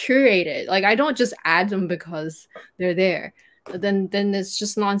still curate it. Like, I don't just add them because they're there. Then it's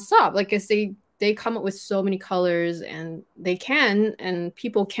just nonstop. Like I say, they come up with so many colors, and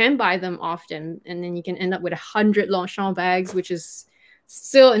people can buy them often, and then you can end up with 100 Longchamp bags, which is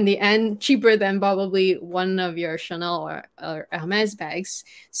still in the end cheaper than probably one of your Chanel or Hermes bags.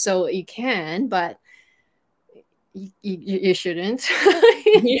 So you can, but you shouldn't.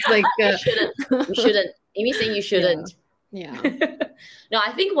 It's Yeah, like you shouldn't. You shouldn't. Amy's saying you shouldn't. Yeah. No,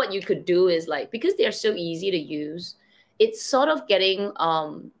 I think what you could do is like, because they're so easy to use, it's sort of getting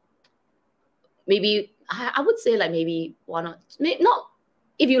maybe I would say like maybe one or not,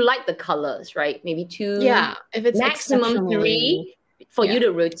 if you like the colors, right? Maybe two, Yeah, if it's maximum three for you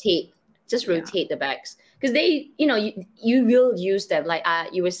to rotate. Just rotate the bags, because they, you know, you will use them. Like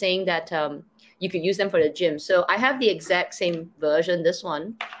you were saying that you could use them for the gym. So I have the exact same version, this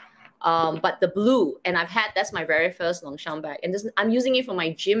one, but the blue, and that's my very first Longchamp bag, and I'm using it for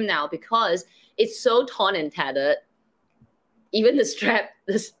my gym now because it's so torn and tattered. Even the strap,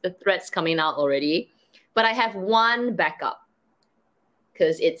 the thread's coming out already. But I have one backup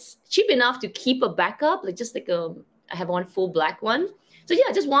because it's cheap enough to keep a backup. Like just like I have one full black one. So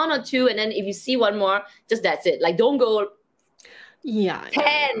yeah, just one or two, and then if you see one more, just that's it. Like don't go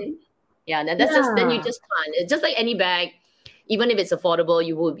 10. Yeah, then then you just can't. It's just like any bag. Even if it's affordable,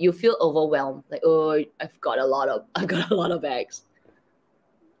 you feel overwhelmed. Like, oh, I've got a lot of bags.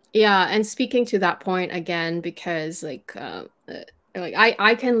 Yeah, and speaking to that point again, because like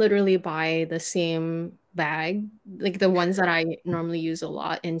I can literally buy the same bag, like the ones that I normally use a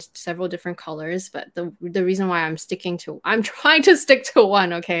lot, in several different colors. But the reason why I'm trying to stick to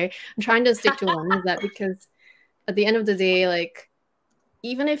one, okay? I'm trying to stick to one is that because at the end of the day, like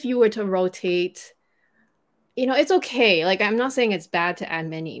even if you were to rotate, you know, it's okay. Like I'm not saying it's bad to add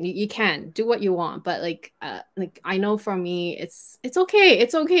many. You can do what you want, but like I know for me, it's okay.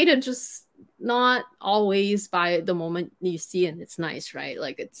 It's okay to just not always buy it the moment you see it and it's nice, right?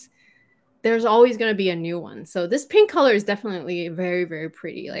 Like there's always going to be a new one. So this pink color is definitely very, very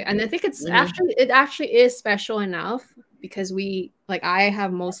pretty. Like, and I think it actually is special enough because I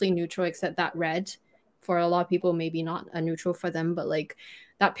have mostly neutral except that red. For a lot of people, maybe not a neutral for them, but like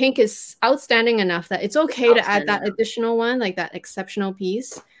that pink is outstanding enough that it's okay to add that additional one, like that exceptional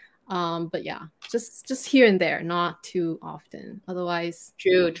piece. But yeah, just here and there, not too often. Otherwise,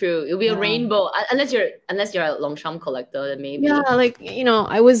 true. It'll be a rainbow unless you're a Longchamp collector, then maybe. Yeah, like you know,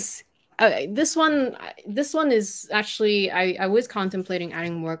 I was this one is actually I was contemplating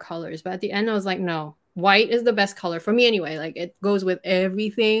adding more colors, but at the end I was like, no, white is the best color for me anyway. Like it goes with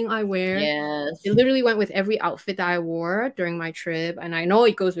everything I wear. Yes. It literally went with every outfit that I wore during my trip, and I know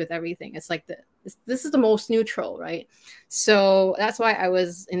it goes with everything. It's like this is the most neutral, right? So that's why I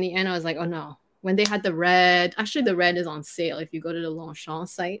was in the end I was like, oh no. When they had the red, actually the red is on sale. If you go to the Longchamp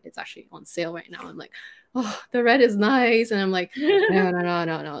site, it's actually on sale right now. I'm like, oh, the red is nice. And I'm like,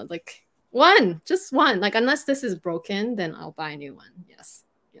 no. Like just one. Like unless this is broken, then I'll buy a new one. Yes.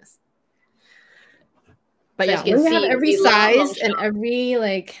 But so yeah, when you have every size and every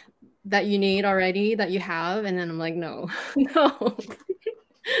like that you need already that you have, and then I'm like, no.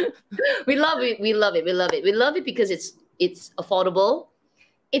 We love it because it's affordable.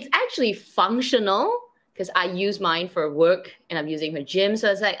 It's actually functional because I use mine for work and I'm using for gym.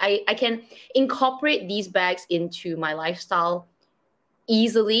 So it's like I can incorporate these bags into my lifestyle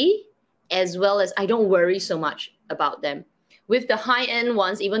easily, as well as I don't worry so much about them. With the high-end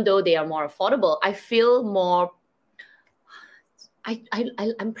ones, even though they are more affordable, I feel more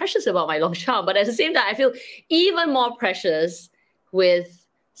I'm precious about my Longchamp, but at the same time, I feel even more precious with,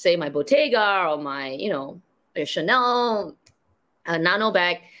 say, my Bottega or my, you know, Chanel nano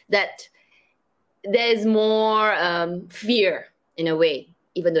bag, that there's more fear in a way.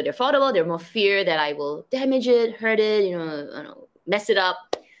 Even though they're affordable, there's more fear that I will damage it, hurt it, you know, mess it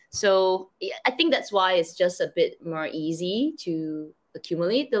up. So I think that's why it's just a bit more easy to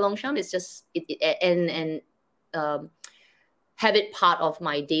accumulate the Longchamp. It's just have it part of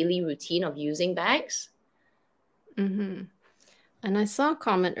my daily routine of using bags. Mm-hmm. And I saw a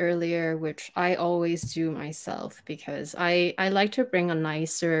comment earlier, which I always do myself because I like to bring a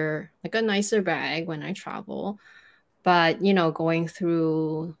nicer bag when I travel. But, you know, going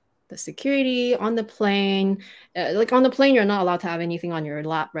through the security on the plane. Like on the plane, you're not allowed to have anything on your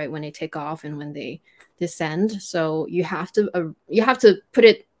lap, right, when they take off and when they descend. So you have to put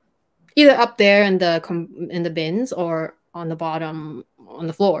it either up there in the bins or on the bottom on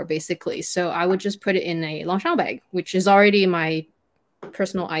the floor, basically. So I would just put it in a Longchamp bag, which is already my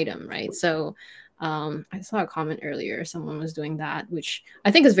personal item, right? So I saw a comment earlier, someone was doing that, which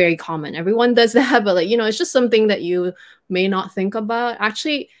I think is very common. Everyone does that, but like, you know, it's just something that you may not think about.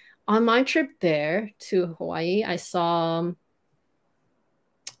 Actually, on my trip there to Hawaii, I saw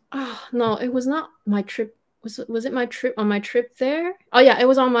oh no, it was not my trip. Was it my trip on my trip there? Oh yeah, it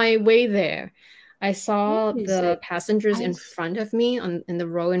was on my way there. I saw What is the it? passengers in front of me in the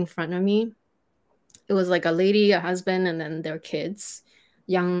row in front of me. It was like a lady, a husband, and then their kids,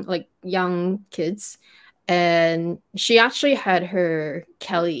 young kids. And she actually had her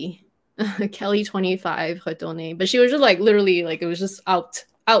Kelly, Kelly 25 retourné, but she was just like literally like it was just out.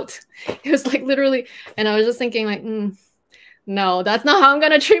 It was like literally, and I was just thinking like, no, that's not how I'm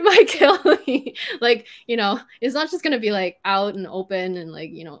gonna treat my Kelly. Like, you know, it's not just gonna be like out and open and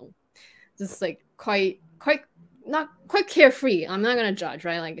like, you know, just like quite not quite carefree. I'm not gonna judge,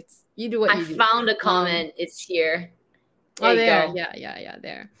 right? Like it's you do what you do. I found a comment. It's here. There you go. Yeah,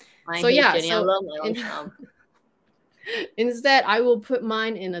 there. My so yeah, Jenny, so I love my Longchamp. instead, I will put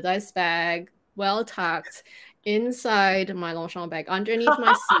mine in a dice bag, well tucked, inside my Longchamp bag, underneath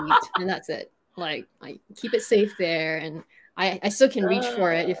my seat, and that's it. Like I keep it safe there, and I still can reach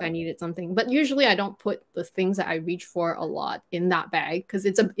for it if I needed something. But usually I don't put the things that I reach for a lot in that bag because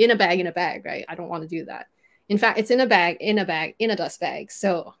it's in a bag, right? I don't want to do that. In fact, it's in a bag, in a dust bag.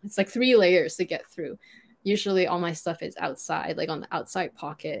 So it's like 3 layers to get through. Usually all my stuff is outside, like on the outside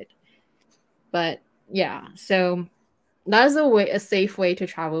pocket. But yeah, so that is a safe way to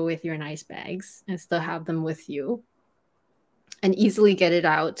travel with your nice bags and still have them with you and easily get it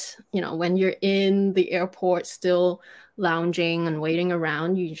out. You know, when you're in the airport still lounging and waiting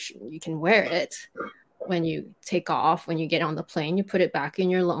around, you can wear it. When you take off, when you get on the plane, you put it back in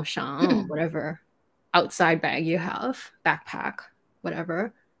your Longchamp or whatever outside bag you have, backpack,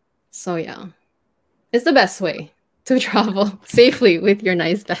 whatever. So yeah, it's the best way to travel safely with your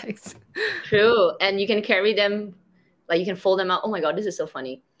nice bags. True. And you can carry them, like you can fold them out. Oh my God, this is so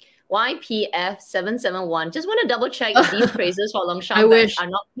funny. YPF771. Just want to double check if these praises for Longchamp bags are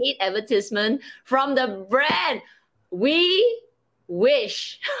not paid advertisement from the brand. We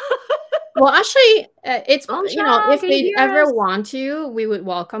wish. Well, actually, it's Longchamp, you know, if they ever yes. want to, we would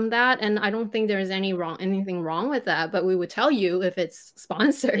welcome that, and I don't think there's anything wrong with that. But we would tell you if it's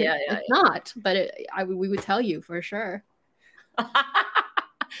sponsored. It's not, but we would tell you for sure.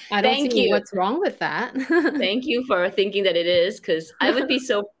 I don't see what's wrong with that. Thank you for thinking that it is, because I would be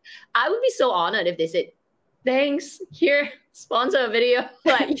so honored if they said, "Thanks, here, sponsor a video."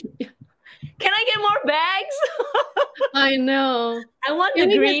 Like, can I get more bags? I know. I want the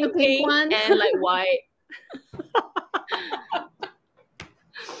green, pink one, and like white.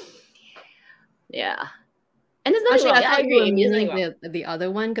 Yeah. And it's actually, wrong. I thought you were meaning the other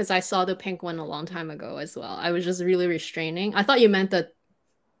one because I saw the pink one a long time ago as well. I was just really restraining. I thought you meant the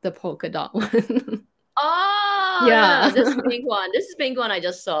polka dot one. Oh yeah, no, this is pink one. This is pink one I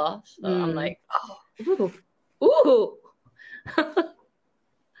just saw. So I'm like, oh, ooh.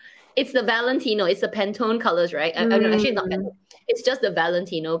 It's the Valentino. It's the Pantone colors, right? No, actually, not Pantone. It's just the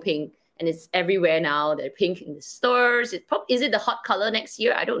Valentino pink, and it's everywhere now. They're pink in the stores. Is it the hot color next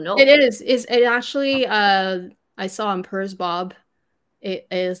year? I don't know. It is. It actually? I saw on Purse Bob. It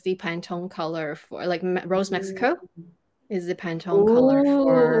is the Pantone color for like Rose Mexico. Is the Pantone color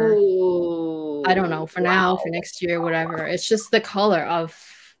for? I don't know. For now, for next year, whatever. It's just the color of.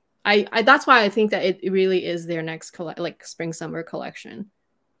 I that's why I think that it really is their next like spring summer collection.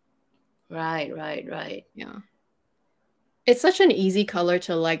 Right. Yeah. It's such an easy color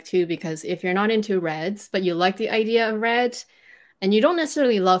to like too, because if you're not into reds, but you like the idea of red and you don't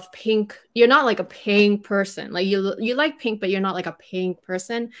necessarily love pink, you're not like a pink person. Like you like pink, but you're not like a pink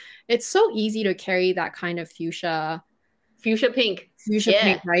person. It's so easy to carry that kind of fuchsia pink,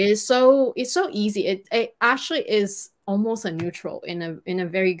 right? It's so easy. It actually is almost a neutral in a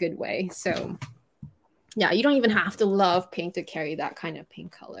very good way. So yeah, you don't even have to love pink to carry that kind of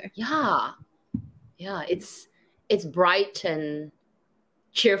pink color. Yeah, it's bright and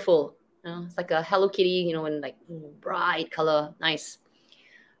cheerful. You know, it's like a Hello Kitty, you know, and like bright color, nice.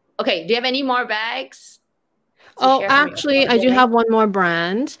 Okay, do you have any more bags? Oh, actually, I do have one more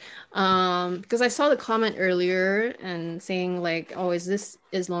brand. Because I saw the comment earlier and saying like, oh, is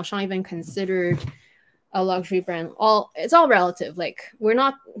Longchamp even considered a luxury brand? It's all relative. Like we're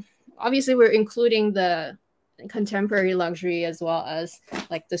not. Obviously, we're including the contemporary luxury as well as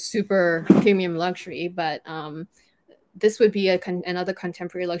like the super premium luxury, but this would be another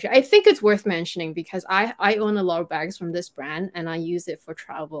contemporary luxury. I think it's worth mentioning because I own a lot of bags from this brand and I use it for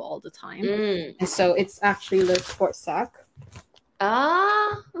travel all the time. And so it's actually the Sport Sac.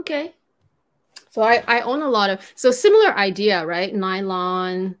 Ah, okay. So I own a lot of, so similar idea, right?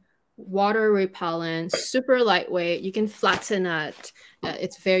 Nylon, water repellent, super lightweight. You can flatten it.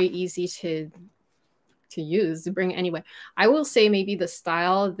 It's very easy to use, to bring anywhere. I will say maybe the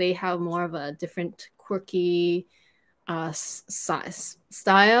style, they have more of a different quirky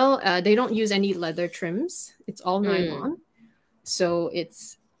style. They don't use any leather trims. It's all nylon. So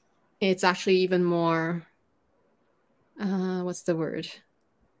it's actually even more, what's the word?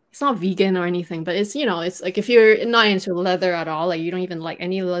 It's not vegan or anything, but it's, you know, it's like if you're not into leather at all, like you don't even like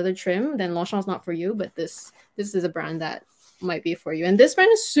any leather trim, then Longchamp's not for you. But this is a brand that might be for you. And this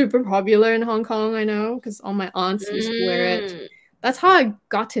brand is super popular in Hong Kong, I know, because all my aunts used to wear it. That's how I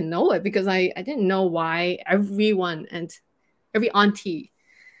got to know it, because I didn't know why everyone and every auntie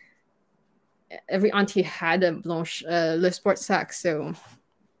had a Le Sport Sac. So,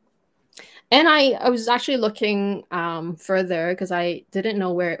 and I was actually looking further because I didn't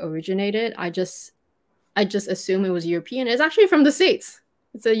know where it originated. I just assumed it was European. It's actually from the States.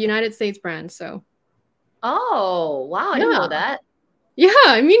 It's a United States brand. So, oh wow, I didn't know that.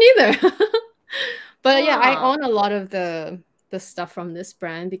 Yeah, me neither. But yeah, I own a lot of the stuff from this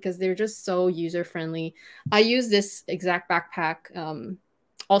brand because they're just so user friendly. I use this exact backpack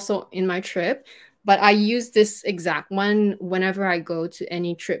also in my trip, but I use this exact one whenever I go to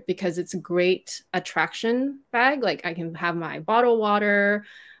any trip because it's a great attraction bag. Like I can have my bottled water,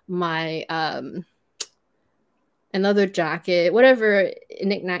 my another jacket, whatever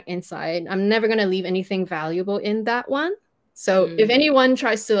knickknack inside. I'm never gonna leave anything valuable in that one. So if anyone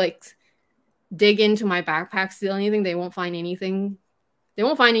tries to like dig into my backpack, steal anything, they won't find anything. They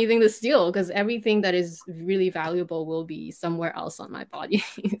won't find anything to steal because everything that is really valuable will be somewhere else on my body.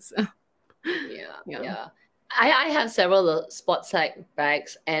 So, yeah. I have several Sport Sac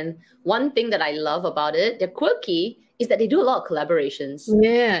bags, and one thing that I love about it, they're quirky, is that they do a lot of collaborations.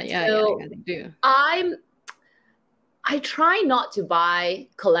 Yeah, they do. I try not to buy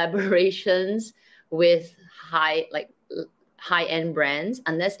collaborations with high-end brands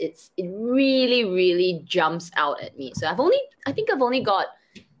unless it really jumps out at me. So I think I've only got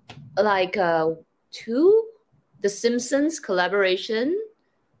like 2, the Simpsons collaboration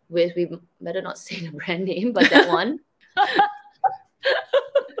with, we better not say the brand name, but that one.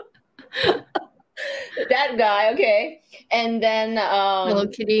 That guy, okay. And then Hello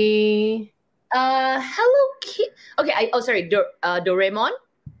Kitty. Hello Kitty. Okay, Doraemon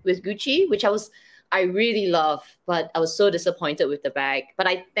with Gucci, which I really love, but I was so disappointed with the bag. But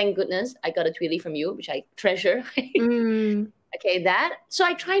thank goodness I got a Twilly from you, which I treasure. Okay, that. So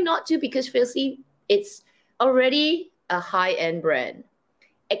I try not to because firstly, it's already a high-end brand,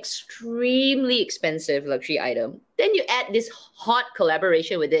 extremely expensive luxury item. Then you add this hot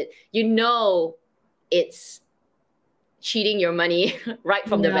collaboration with it. You know it's cheating your money right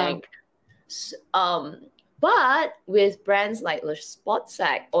from the bank. But with brands like Le Sport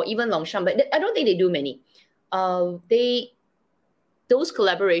Sac or even Longchamp, but I don't think they do many. Those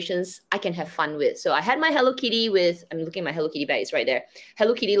collaborations I can have fun with. So I had my Hello Kitty with, I'm looking at my Hello Kitty bag, it's right there.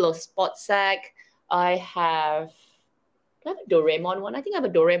 Hello Kitty Le Sport Sac. I have a Doraemon one. I think I have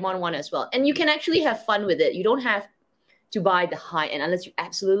a Doraemon one as well. And you can actually have fun with it. You don't have to buy the high end unless you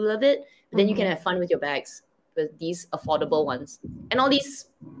absolutely love it. But then you can have fun with your bags with these affordable ones and all these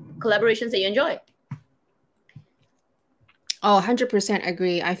collaborations that you enjoy. Oh, 100%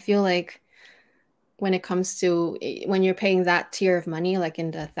 agree. I feel like when it comes to when you're paying that tier of money, like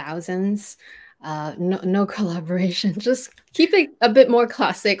in the thousands, no collaboration. Just keep it a bit more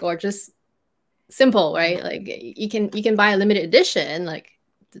classic or just simple, right? Like you can buy a limited edition, like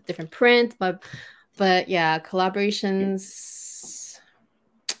the different print, but yeah, collaborations.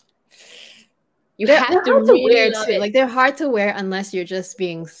 They're hard to wear too. Like they're hard to wear unless you're just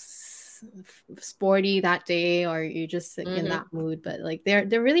being sporty that day or you're just in that mood. But like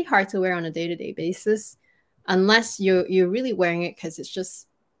they're really hard to wear on a day-to-day basis unless you're really wearing it because it's just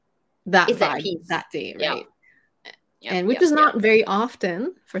that vibe that day, right? And which is not very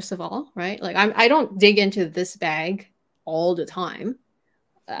often, first of all, right? Like I don't dig into this bag all the time.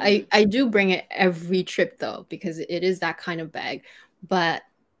 I do bring it every trip though because it is that kind of bag, but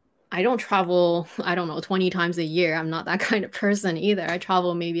I don't travel, I don't know, 20 times a year. I'm not that kind of person either. I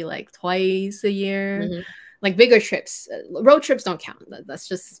travel maybe like twice a year, like bigger trips. Road trips don't count. That's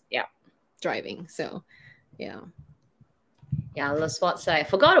just driving. So, yeah. Yeah, Le Sport Sac. I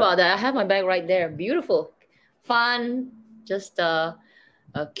forgot about that. I have my bag right there. Beautiful. fun, just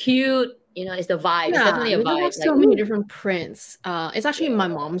cute. You know, it's the vibe. It's Yeah, definitely a they vibe. have so many different prints. It's actually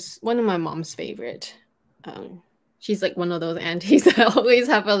one of my mom's favorite. She's like one of those aunties that always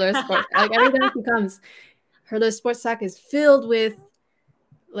have a little sports. Like every time she comes, her little sports sack is filled with,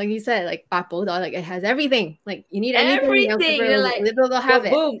 like you said, like apple. Like it has everything. Like you need anything, Everything. You're like, they'll have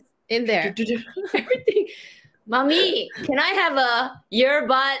it boom in there. Everything. Mommy, can I have a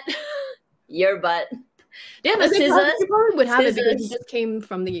earbud? Earbud. Do you have a scissors? You probably would have it because he just came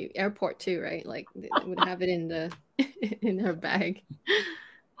from the airport too, right? Like they would have it in the in her bag.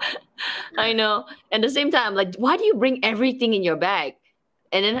 I know. At the same time, like, why do you bring everything in your bag?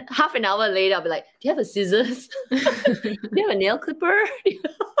 And then half an hour later, I'll be like, do you have a scissors? Do you have a nail clipper?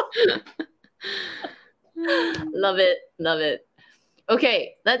 Love it. Love it.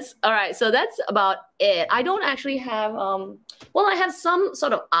 Okay, all right. So that's about it. I don't actually have well, I have some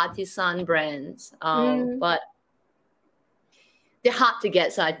sort of artisan brands, but they're hard to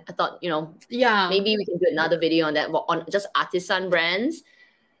get. So I thought, you know, maybe we can do another video on that, on just artisan brands.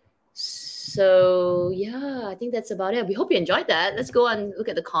 So yeah, I think that's about it. We hope you enjoyed that. Let's go and look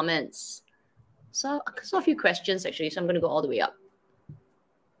at the comments. So I saw a few questions actually, so I'm going to go all the way up.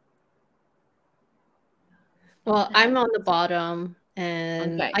 Well, I'm on the bottom.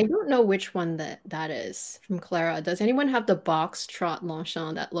 And I don't know which one that is from Clara. Does anyone have the box trot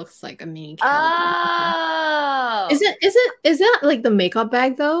Longchamp that looks like a mini Kelly? Oh, is that like the makeup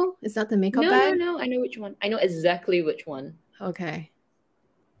bag though? Is that the makeup bag? No, I know which one. I know exactly which one. Okay.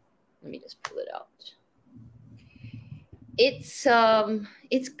 Let me just pull it out. It's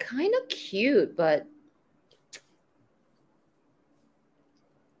kind of cute, but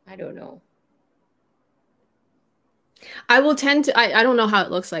I don't know. I will tend to, I don't know how it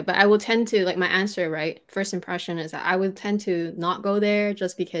looks like, but I will tend to, like my answer, right? First impression is that I would tend to not go there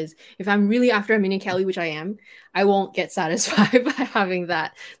just because if I'm really after a mini Kelly, which I am, I won't get satisfied by having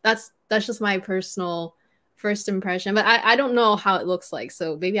that. That's just my personal first impression, but I don't know how it looks like.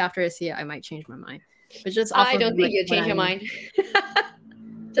 So maybe after I see it, I might change my mind. But just I don't think you'll change your mind.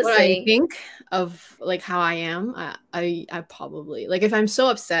 Just what saying. I think of like how I am, I probably, like if I'm so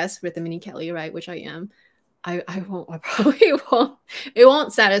obsessed with the mini Kelly, right, which I am, I probably won't. It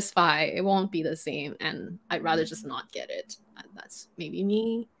won't satisfy. It won't be the same, and I'd rather just not get it. That's maybe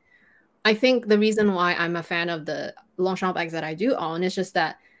me. I think the reason why I'm a fan of the Longchamp bags that I do own is just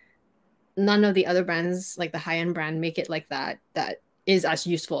that none of the other brands, like the high-end brand, make it like that is as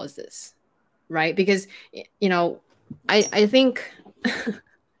useful as this, right? Because you know, I think.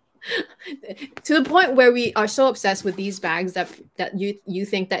 To the point where we are so obsessed with these bags that you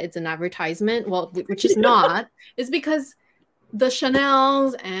think that it's an advertisement, well, which is not. It's because the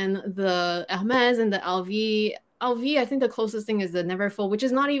Chanel's and the Hermes and the LV, I think the closest thing is the Neverfull, which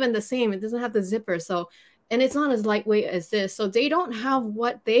is not even the same. It doesn't have the zipper, so, and it's not as lightweight as this, so they don't have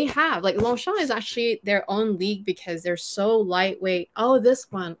what they have. Like Longchamp is actually their own league because they're so lightweight. Oh,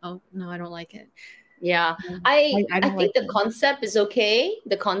 this one. Oh no, I don't like it. Yeah, I think the concept is okay.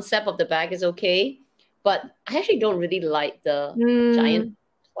 The concept of the bag is okay, but I actually don't really like the giant.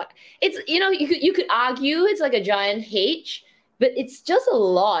 It's, you know, you could argue it's like a giant H, but it's just a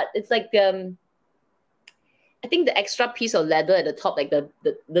lot. It's like I think the extra piece of leather at the top, like the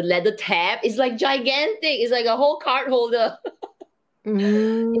leather tab, is like gigantic. It's like a whole card holder.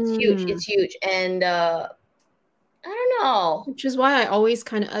 It's huge. It's huge, and I don't know. Which is why I always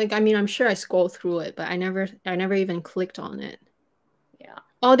kind of like, I mean, I'm sure I scroll through it, but I never even clicked on it. Yeah.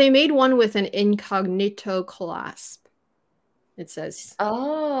 Oh, they made one with an incognito clasp. It says.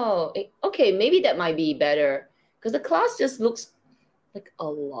 Oh, okay. Maybe that might be better because the clasp just looks like a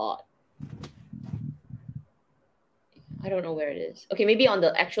lot. I don't know where it is. Okay, maybe on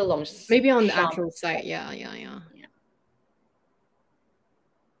the actual Longchamp. Maybe on the actual site. Yeah.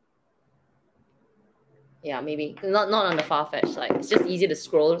 Yeah, maybe not on the Farfetch side. It's just easy to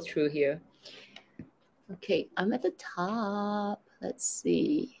scroll through here. Okay, I'm at the top. Let's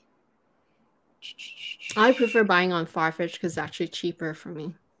see. I prefer buying on Farfetch because it's actually cheaper for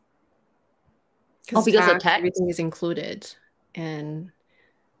me. Oh, because of tax? Everything is included, and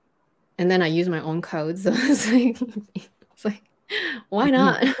then I use my own code. So it's like, why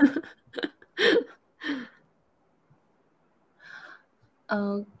not?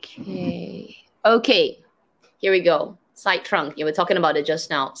 Okay. Here we go. Side trunk. You were talking about it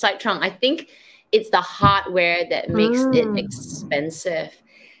just now. Side trunk. I think it's the hardware that makes it expensive.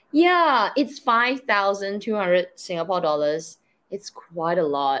 Yeah, it's 5,200 Singapore dollars. It's quite a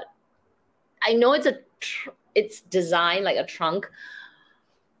lot. I know it's designed like a trunk.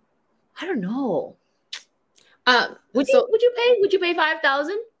 I don't know. Would you pay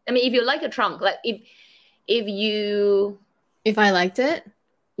 5,000? I mean, if you like a trunk, like if if you liked it.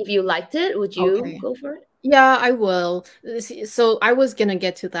 If you liked it, would you go for it? Yeah, I will. So I was gonna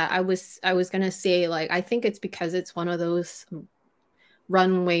get to that. I was gonna say, like, I think it's because it's one of those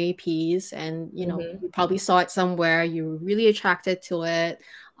runway piece, and you know, you probably saw it somewhere, you were really attracted to it.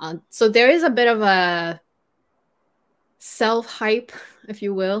 So there is a bit of a self-hype, if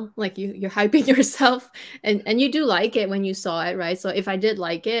you will, like you're hyping yourself, and you do like it when you saw it, right? So if I did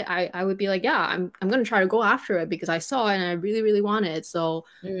like it, I would be like, yeah, I'm gonna try to go after it because I saw it and I really, really want it. So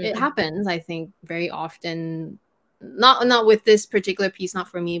it happens, I think, very often, not with this particular piece, not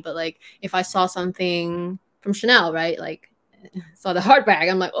for me, but like if I saw something from Chanel, right, like saw the hard bag,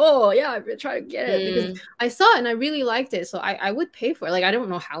 I'm like, oh yeah, I'm gonna try to get it because I saw it and I really liked it. So I would pay for it. Like, I don't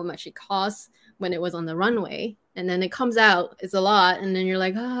know how much it costs when it was on the runway, and then it comes out, it's a lot, and then you're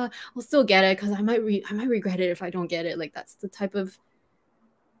like, I'll still get it because I might regret it if I don't get it. Like, that's the type of,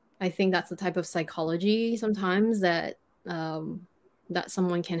 I think that's the type of psychology sometimes that that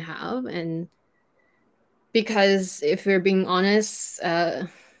someone can have. And because if we're being honest,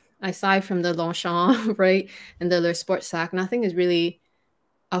 aside from the Longchamp, right, and the Le Sport Sac, nothing is really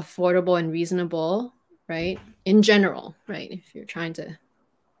affordable and reasonable, right, in general, right, if you're trying to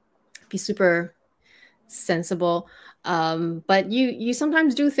be super sensible. But you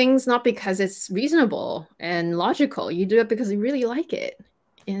sometimes do things not because it's reasonable and logical. You do it because you really like it,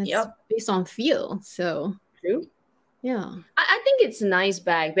 and it's based on feel. So true. Yeah, I think it's a nice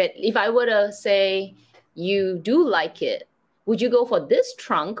bag, but if I were to say you do like it, would you go for this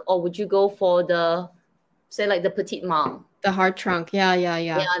trunk or would you go for the, say, like the petite malle? The hard trunk. Yeah.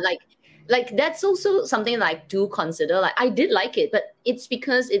 Yeah, like that's also something that I do consider. Like, I did like it, but it's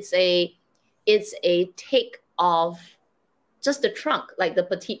because it's a take of just the trunk, like the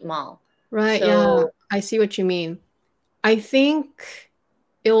petite malle. Right. So, yeah, I see what you mean. I think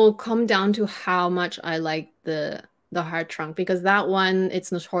it will come down to how much I like the hard trunk, because that one,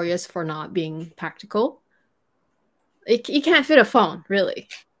 it's notorious for not being practical. You can't fit a phone, really.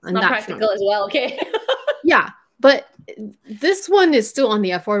 It's not practical as well, okay? Yeah, but this one is still on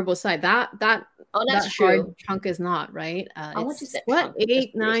the affordable side. That that's true. hard trunk is not, right? How much is that what, trunk?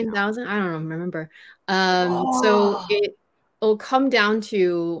 8,000-9,000? I don't remember. So it'll come down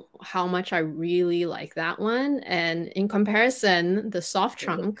to how much I really like that one, and in comparison, the soft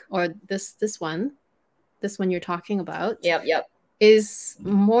trunk, or this one you're talking about, is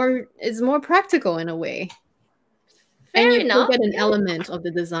more practical in a way. Fair and you enough. Get an element of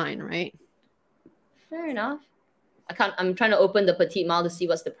the design, right? Fair enough. I'm trying to open the petite malle to see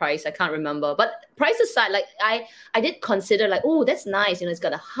what's the price. I can't remember. But price aside, like I did consider, like, oh, that's nice. You know, it's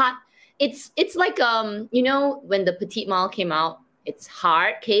got a hard. It's like you know, when the petite malle came out, it's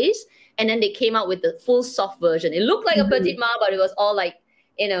hard case, and then they came out with the full soft version. It looked like a petite malle, but it was all like,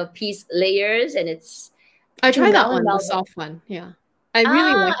 you know, piece layers, and it's. I tried that one, the soft one. Yeah, I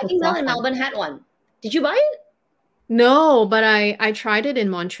really like. I think Mel in Melbourne had one. Did you buy it? No, but I tried it in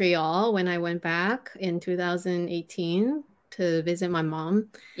Montreal when I went back in 2018 to visit my mom.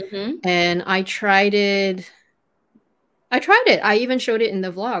 And I tried it. I even showed it in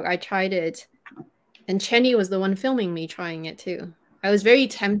the vlog. I tried it. And Chenny was the one filming me trying it too. I was very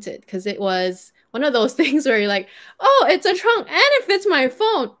tempted because it was one of those things where you're like, oh, it's a trunk and it fits my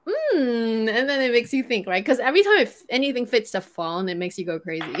phone. And then it makes you think, right? Because every time anything fits the phone, it makes you go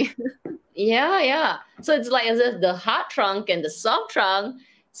crazy. Yeah. So it's like as if the hard trunk and the soft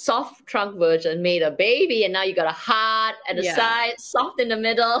trunk version made a baby, and now you got a hard at the side, soft in the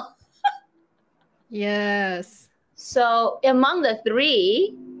middle. Yes. So among the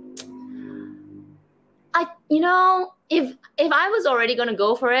three, if I was already gonna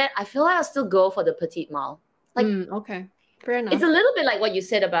go for it, I feel like I'll still go for the petite malle. Like, okay, fair enough. It's a little bit like what you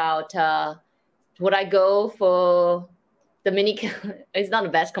said about would I go for the mini? It's not the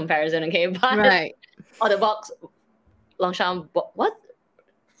best comparison, okay? But right. Or the box Longchamp, what?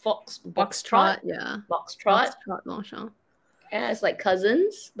 Boxtrot, yeah. Boxtrot Longchamp. Yeah, it's like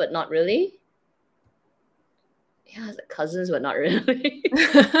cousins, but not really. Yeah, it's like cousins, but not really.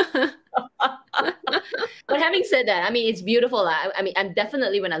 But having said that, I mean, it's beautiful. I mean, I'm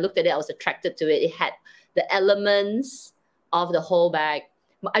definitely, when I looked at it, I was attracted to it. It had the elements of the whole bag.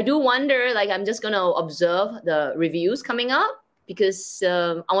 I do wonder, like, I'm just going to observe the reviews coming up because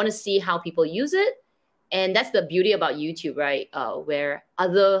I want to see how people use it. And that's the beauty about YouTube, right? Where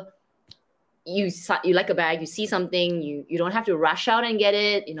you like a bag, you see something, you don't have to rush out and get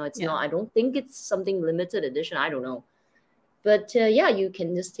it. You know, it's not, I don't think it's something limited edition. I don't know. But yeah, you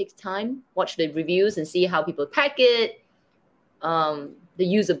can just take time, watch the reviews and see how people pack it, the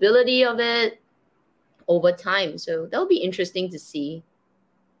usability of it over time. So that'll be interesting to see.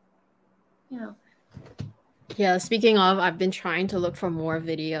 Yeah. Yeah, speaking of, I've been trying to look for more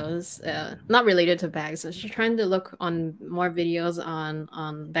videos, not related to bags. I'm just trying to look on more videos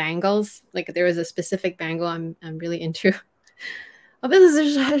on bangles. Like there is a specific bangle I'm really into. But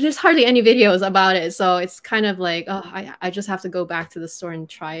there's hardly any videos about it, so it's kind of like, oh, I just have to go back to the store and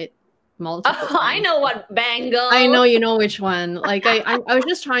try it multiple Oh, I times. know what bangle. I know you know which one. Like I was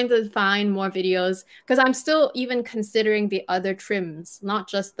just trying to find more videos because I'm still even considering the other trims, not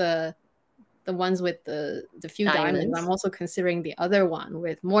just the ones with the few diamonds. I'm Diamonds. also considering the other one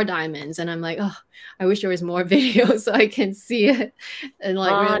with more diamonds, and I'm like, oh, I wish there was more videos so I can see it and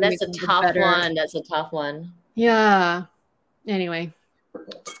like Oh, really make that's a it look tough better. one. That's a tough one. Yeah. Anyway,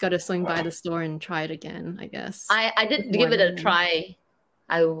 just gotta swing by the store and try it again, I guess. I With did more give it a diamonds. try.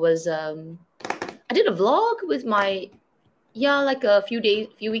 I was I did a vlog with my like a few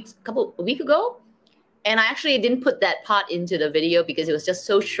weeks, a week ago, and I actually didn't put that part into the video because it was just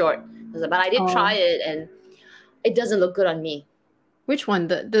so short. But I did try Oh, it, and it doesn't look good on me. which one?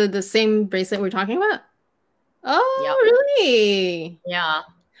 The same bracelet we're talking about? Yep. Oh, really? Yeah.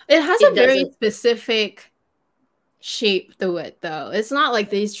 It has It a very doesn't. specific shape to it, though. It's not like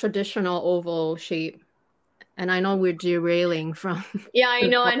these traditional oval shape. And I know we're derailing from Yeah, I the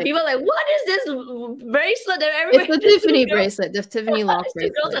know. And topic. people are like, what is this bracelet that It's everybody? the There's two Tiffany girls. bracelet, the Tiffany lock These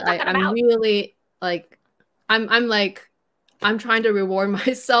two girls bracelet. are talking I'm about. really like, I'm like, I'm trying to reward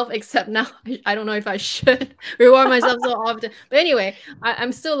myself, except now I don't know if I should reward myself so often. But anyway,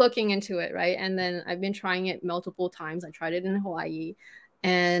 I'm still looking into it, right? And then I've been trying it multiple times. I tried it in Hawaii,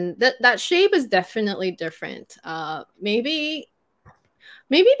 and that shape is definitely different.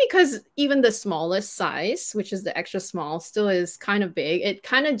 Maybe because even the smallest size, which is the extra small, still is kind of big. It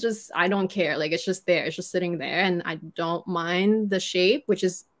kind of just, I don't care. Like it's just there, it's just sitting there. And I don't mind the shape, which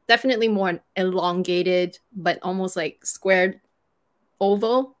is definitely more elongated, but almost like squared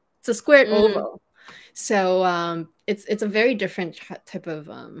oval. It's a squared Mm, oval. So it's a very different type of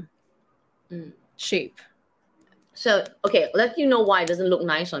mm. shape. So okay, let you know why it doesn't look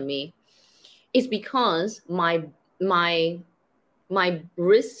nice on me. It's because my my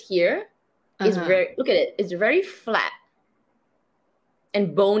wrist here is Uh-huh. very, look at it, it's very flat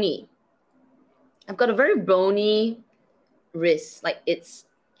and bony. I've got a very bony wrist. Like it's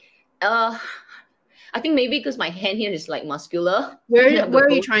I think maybe because my hand here is like muscular and I have the Where are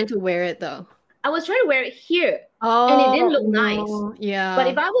you bone. trying to wear it though? I was trying to wear it here and it didn't Oh look nice. no, But yeah,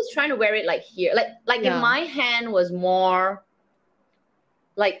 if I was trying to wear it like here, like if yeah. my hand was more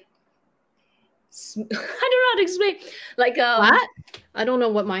like I don't know how to explain. Like What? I don't know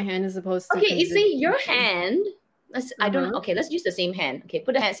what my hand is supposed to okay, you convey. see your hand. I don't. Uh-huh. Okay, let's use the same hand. Okay,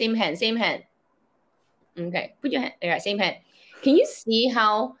 put the hand, same hand, same hand. Okay, put your hand. All right, same hand. Can you see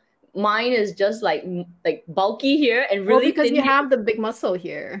how mine is just like bulky here and Well, really because thin you here? have the big muscle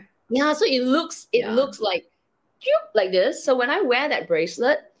here. Yeah, so it Yeah. looks like this. So when I wear that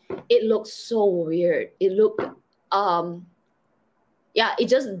bracelet, it looks so weird. It looked yeah,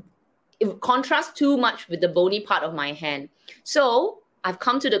 it contrasts too much with the bony part of my hand. So I've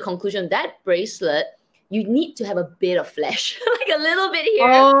come to the conclusion that bracelet, you need to have a bit of flesh, like a little bit here,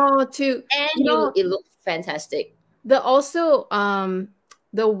 Oh, and it looks fantastic. the also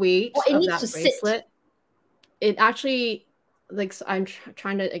the Oh, weight it of needs to that sit. bracelet, it actually like I'm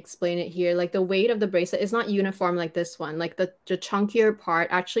trying to explain it here. Like the weight of the bracelet is not uniform like this one. Like the chunkier part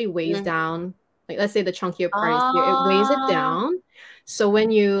actually weighs Mm. down. Like let's say the chunkier part is here, it weighs it Ah, down. So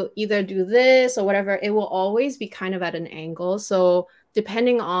when you either do this or whatever, it will always be kind of at an angle. So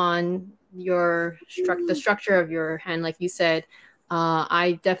depending on the structure of your hand, like you said,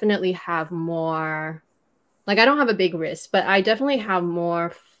 I definitely have more. Like I don't have a big wrist, but I definitely have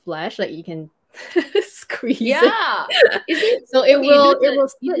more flesh. Like you can squeeze it. yeah. You see, So okay, it will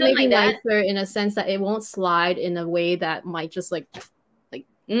you sit turn maybe like that. nicer in a sense that it won't slide in a way that might just like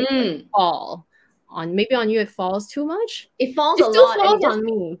Mm. fall on, maybe on you it falls too much. It falls It a still lot, and falls it just on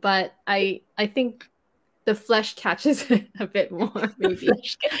me, but I think the flesh catches it a bit more, maybe.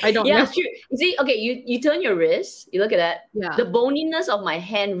 I don't yeah, know. it's true. You see, okay, you turn your wrist, you look at that. The Yeah. boniness of my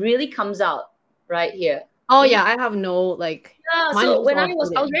hand really comes out right here. Oh See? yeah, I have no like Yeah, mine is so just when all I was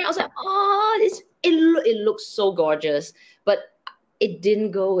fitted. wearing, I was like, oh, it looks so gorgeous, but it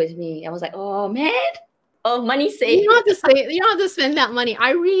didn't go with me. I was like, oh man, oh money You don't saved. have to say you don't have to spend that money.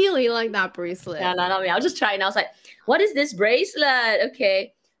 I really like that Yeah, bracelet. no, not me. I'll just try it. And I was like, what is this bracelet?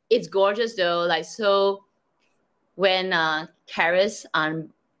 Okay, it's gorgeous though. Like so, when Karis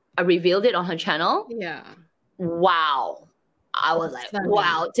revealed it on her channel, Yeah. wow, I was like, Stunning.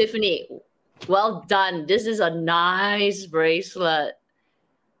 wow, Tiffany, well done. This is a nice bracelet.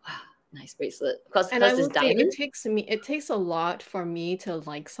 Nice bracelet. Because And I hers is will say diamond. it takes a lot for me to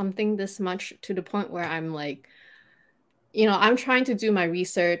like something this much, to the point where I'm like, I'm trying to do my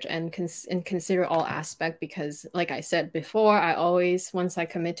research and consider all aspect, because like I said before, I always, once I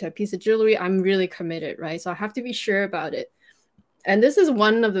commit to a piece of jewelry, I'm really committed, right? So I have to be sure about it. And this is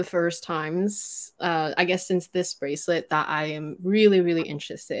one of the first times, I guess, since this bracelet, that I am really, really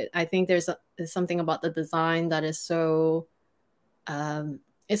interested. I think there's something about the design that is so,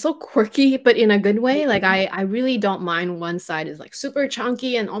 it's so quirky, but in a good way. Like I really don't mind one side is like super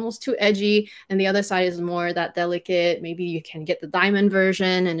chunky and almost too edgy, and the other side is more that delicate. Maybe you can get the diamond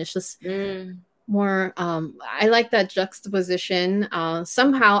version, and it's just more. I like that juxtaposition.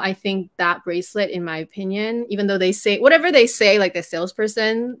 Somehow, I think that bracelet, in my opinion, even though they say whatever they say, like the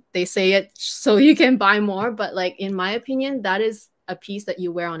salesperson, they say it so you can buy more, but like in my opinion, that is a piece that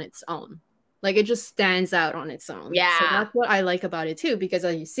you wear on its own. Like it just stands out on its own. Yeah. So that's what I like about it too, because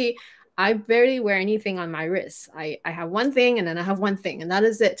as you see, I barely wear anything on my wrist. I have one thing and then I have one thing, and that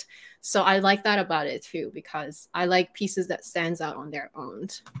is it. So I like that about it too, because I like pieces that stands out on their own.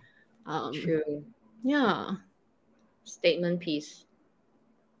 True. Yeah. Statement piece.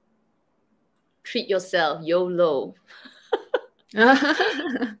 Treat yourself, YOLO.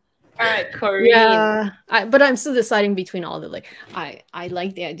 All right, Corinne. Yeah, but I'm still deciding between all the like. I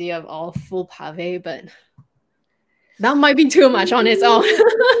like the idea of all full pave, but that might be too much on its own.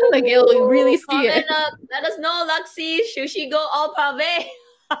 Like you'll really see it. Up. Let us know, Luxee. Should she go all pave?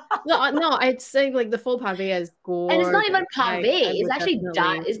 No, I'd say like the full pave is gorgeous. And it's not even pave. It's actually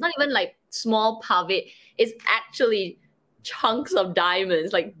definitely... it's not even like small pave. It's actually chunks of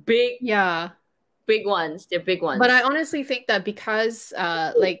diamonds, like big. Yeah. Big ones. They're big ones. But I honestly think that because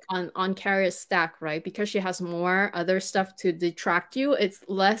like on Carrier's stack, right? Because she has more other stuff to detract you, it's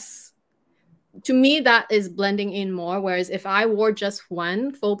less, to me, that is blending in more. Whereas if I wore just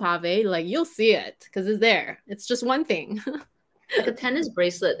one full pave, like you'll see it because it's there. It's just one thing. Like a tennis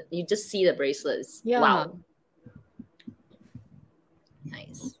bracelet. You just see the bracelets. Yeah. Wow.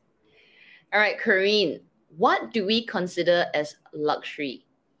 Nice. All right, Corinne. What do we consider as luxury?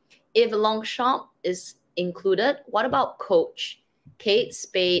 If Longchamp is included, what about Coach, Kate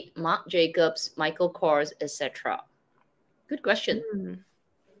Spade, Marc Jacobs, Michael Kors, etc.? Good question.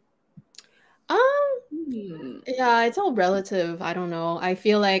 Yeah, it's all relative. I don't know. I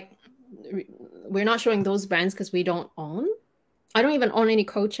feel like we're not showing those brands because we don't own. I don't even own any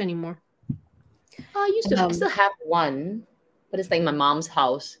Coach anymore. I used to still have one, but it's like my mom's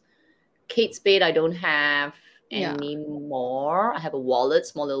house. Kate Spade, I don't have anymore. I have a wallet,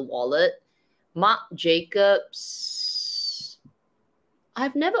 small little wallet. Marc Jacobs.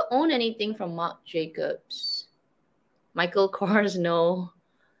 I've never owned anything from Marc Jacobs. Michael Kors, no.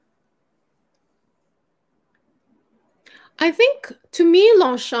 I think to me,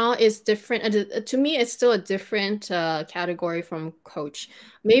 Longchamp is different. To me, it's still a different category from Coach.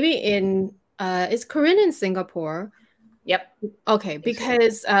 Maybe in is Corinne in Singapore? Yep. Okay,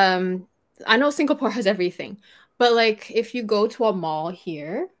 because I know Singapore has everything, but like if you go to a mall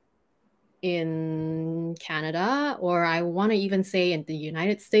here in Canada, or I want to even say in the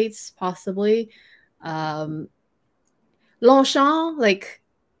United States, possibly, Longchamp, like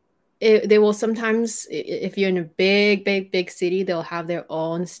they will sometimes, if you're in a big city, they'll have their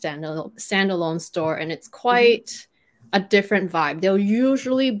own standalone store, and it's quite a different vibe. They'll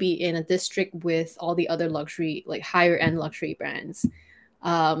usually be in a district with all the other luxury, like higher end luxury brands.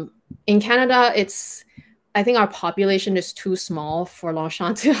 In Canada, I think our population is too small for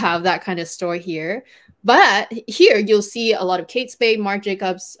Longchamp to have that kind of store here. But here you'll see a lot of Kate Spade, Marc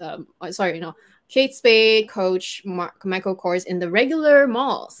Jacobs, Kate Spade, Coach, Michael Kors in the regular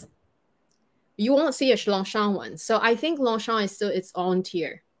malls. You won't see a Longchamp one. So I think Longchamp is still its own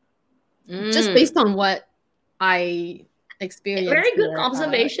tier. Just based on what I experienced. Very good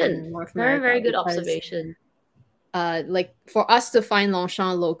observation. Very good observation. Like for us to find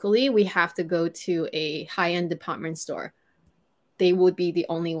Longchamp locally, we have to go to a high-end department store. They would be the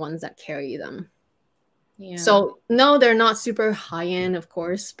only ones that carry them. Yeah. So no, they're not super high-end, of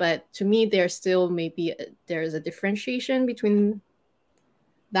course, but to me, there's still there's a differentiation between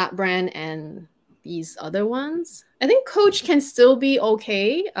that brand and these other ones. I think Coach can still be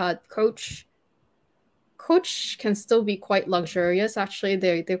okay. Coach can still be quite luxurious. Actually,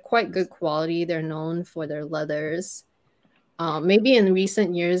 they're quite good quality. They're known for their leathers. Maybe in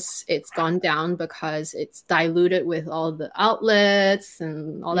recent years it's gone down because it's diluted with all the outlets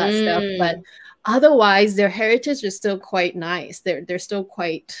and all that stuff. But otherwise, their heritage is still quite nice. They're still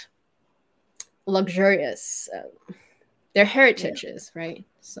quite luxurious. Their heritage is, right?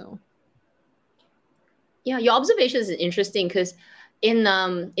 So yeah, your observation is interesting because in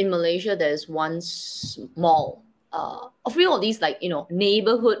Malaysia, there's one mall. A few of these, like, you know,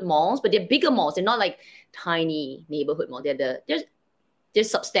 neighborhood malls, but they're bigger malls. They're not like tiny neighborhood malls. They're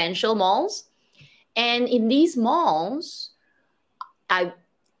substantial malls. And in these malls,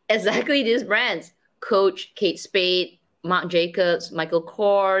 exactly these brands: Coach, Kate Spade, Marc Jacobs, Michael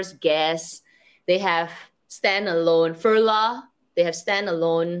Kors, Guess. They have standalone Furla. They have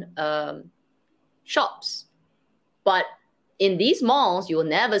standalone shops. But in these malls, you will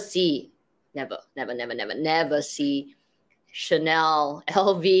never see, never see Chanel,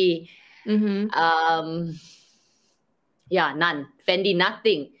 LV, yeah, none. Fendi,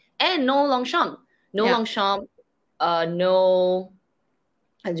 nothing. And no Longchamp. No Longchamp, no,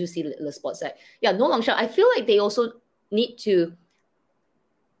 I do see the sports side. Yeah, no Longchamp. I feel like they also need to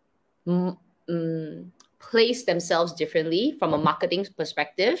place themselves differently from a marketing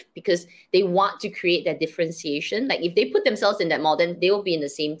perspective, because they want to create that differentiation. Like if they put themselves in that mall, then they will be in the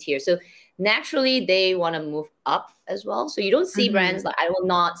same tier. So naturally they want to move up as well. So you don't see brands like, I will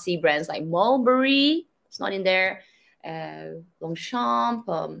not see brands like Mulberry. It's not in there. Longchamp,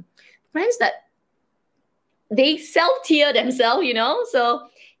 brands that they self-tier themselves, you know. So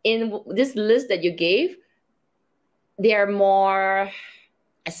in this list that you gave, they are more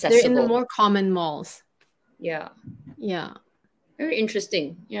accessible. They're in the more common malls. Yeah. Yeah. Very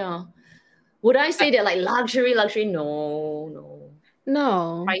interesting. Yeah. Would I say they're like luxury? No.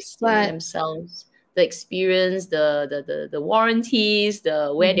 Pricing themselves, the experience, the warranties,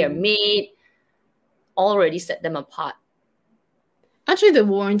 the where they're made, already set them apart. Actually, the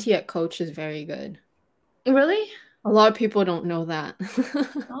warranty at Coach is very good. Really? A lot of people don't know that.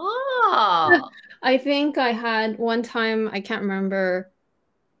 I think I had one time, I can't remember,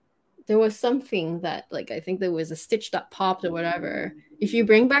 there was something that, like, I think there was a stitch that popped or whatever. If you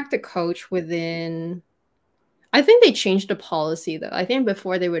bring back the Coach within, I think they changed the policy though. I think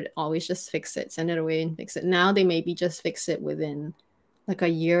before they would always just fix it, send it away and fix it. Now they maybe just fix it within like a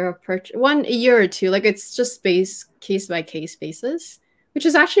year of purchase, a year or two. Like it's just case by case basis, which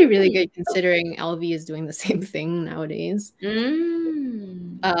is actually really good considering LV is doing the same thing nowadays.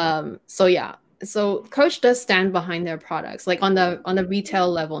 So yeah. So Coach does stand behind their products, like on the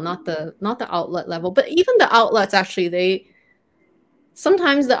retail level, not the outlet level. But even the outlets, actually,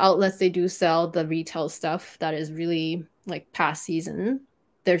 sometimes the outlets, they do sell the retail stuff that is really like past season.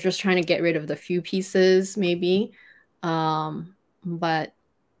 They're just trying to get rid of the few pieces, maybe. But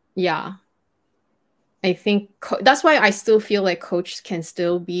yeah, I think that's why I still feel like Coach can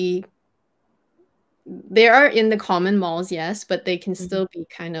still be. They are in the common malls, yes, but they can still be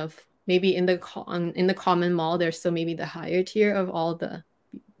kind of maybe in the common mall. They're still maybe the higher tier of all the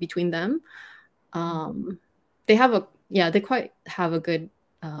between them. They have they quite have a good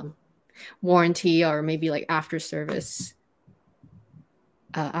warranty, or maybe like after service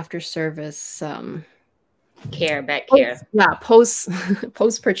care, back care.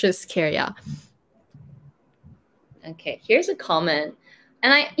 Post purchase care. Yeah. Okay, here's a comment.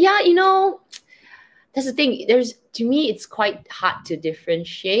 And you know, that's the thing. To me, it's quite hard to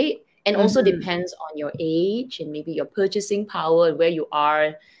differentiate, and also depends on your age and maybe your purchasing power and where you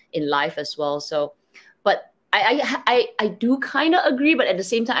are in life as well. So, but I do kind of agree, but at the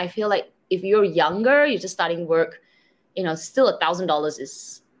same time, I feel like if you're younger, you're just starting work, you know, still $1,000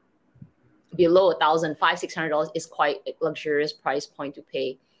 is below $1,000, $500-$600 is quite a luxurious price point to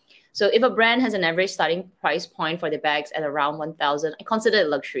pay. So if a brand has an average starting price point for their bags at around $1,000, I consider it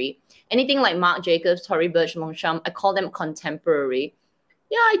luxury. Anything like Marc Jacobs, Tory Burch, Longchamp, I call them contemporary.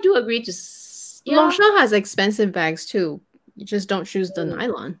 Yeah, I do agree to. Yeah. Longchamp has expensive bags too. You just don't choose the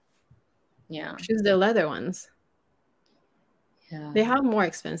nylon. Yeah, choose the leather ones. Yeah, they have more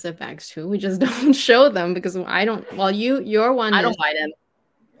expensive bags too. We just don't show them because I don't. Well, your one. I don't buy them.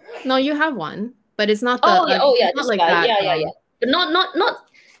 No, you have one, but it's not the. Not like that. Yeah. But not.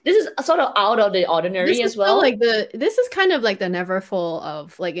 This is sort of out of the ordinary as well. This is kind of like the Neverfull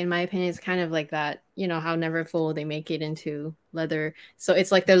of, like, in my opinion, it's kind of like that. You know how Neverfull, they make it into leather, so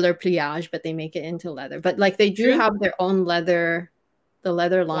it's like the Le Pliage, but they make it into leather. But like they do have their own leather, the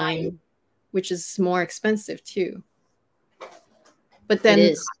leather line, which is more expensive too. But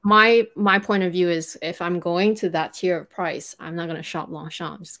then my point of view is, if I'm going to that tier of price, I'm not going to shop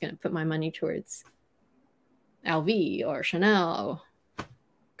Longchamp. I'm just going to put my money towards LV or Chanel.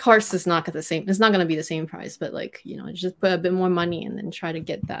 Of course, it's not the same. It's not going to be the same price, but like, you know, just put a bit more money and then try to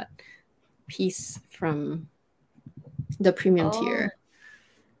get that piece from the premium tier.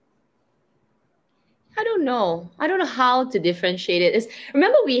 I don't know how to differentiate it.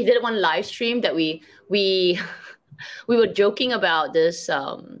 Remember we did one live stream that we were joking about this.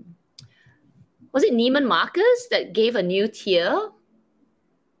 Was it Neiman Marcus that gave a new tier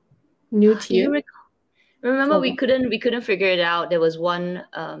New Do you tier. remember For we what? couldn't figure it out? There was one.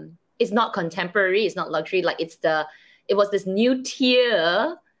 It's not contemporary. It's not luxury. Like it was this new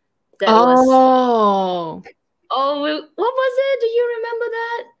tier that was. Oh, Oh, what was it? Do you remember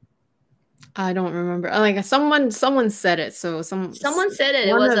that? I don't remember. Like someone said it, so Someone said it.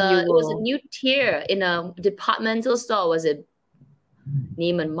 It one was of you a will. new tier in a departmental store. Was it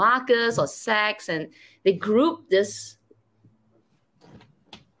Neiman Marcus or Saks? And they grouped this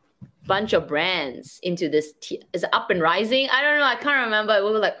bunch of brands into this tier. Is it Up and Rising? I don't know. I can't remember.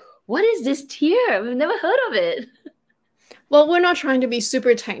 We were like, what is this tier? We've never heard of it. Well, we're not trying to be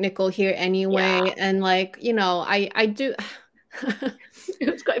super technical here anyway, Yeah, and like, I do. it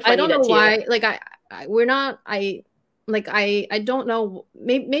was quite I funny don't know that tier. why. Like we're not. I don't know.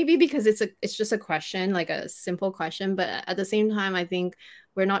 Maybe because it's just a question, like a simple question, but at the same time, I think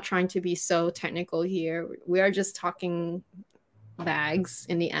we're not trying to be so technical here. We are just talking bags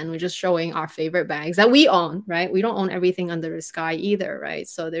in the end. We're just showing our favorite bags that we own, right? We don't own everything under the sky either, right?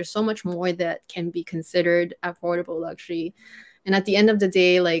 So there's so much more that can be considered affordable luxury. And at the end of the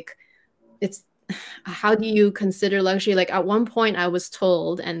day, like, it's how do you consider luxury? Like, at one point I was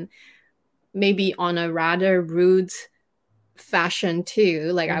told, and maybe on a rather rude fashion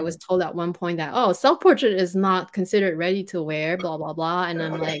too, like I was told at one point that, oh, self-portrait is not considered ready to wear, blah blah blah. And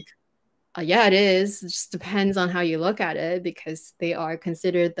I'm like, yeah, it is. It just depends on how you look at it, because they are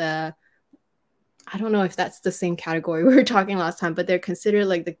considered I don't know if that's the same category we were talking last time, but they're considered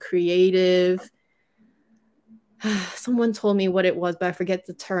like the creative. Someone told me what it was, but I forget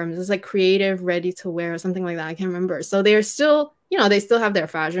the terms. It's like creative, ready to wear, or something like that. I can't remember. So they're still, they still have their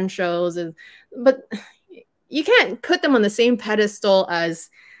fashion shows, but you can't put them on the same pedestal as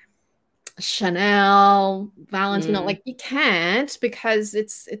Chanel, Valentino. Like, you can't, because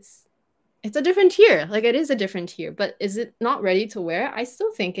it's a different tier. Like, it is a different tier, but is it not ready to wear? I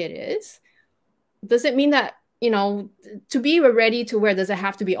still think it is. Does it mean that, to be ready to wear, does it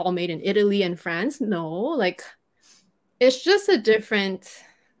have to be all made in Italy and France? No, like, it's just it's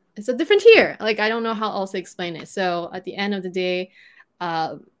a different tier. Like, I don't know how else to explain it. So at the end of the day,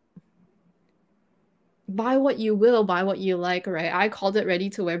 buy what you will, buy what you like, right? I called it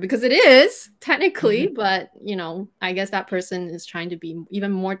ready to wear because it is technically, but I guess that person is trying to be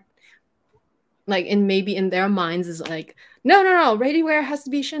even more, like, maybe in their minds is like, no, ready wear has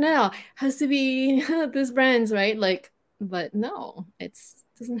to be Chanel, has to be this brands, right? Like, but no, it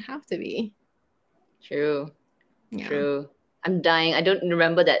doesn't have to be. True. Yeah. True. I'm dying. I don't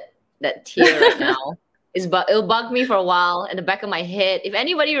remember that tier right now. It'll bug me for a while in the back of my head. If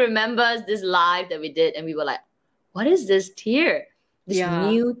anybody remembers this live that we did, and we were like, what is this tier? This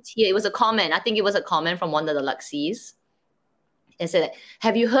new tier. It was a comment. I think it was a comment from one of the Luxees. It said,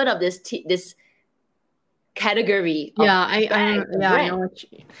 have you heard of this category of I know what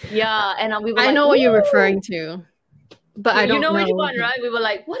and we were I like, know ooh. what you're referring to, but I don't know which one, right? We were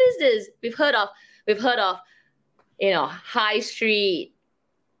like, what is this? We've heard of high street,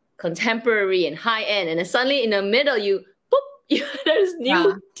 contemporary, and high end, and then suddenly in the middle there's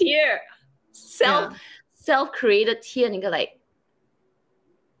new tier, self-created tier, and you go like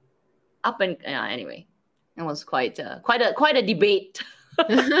up and anyway, it was quite a debate.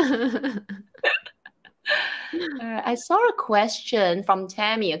 I saw a question from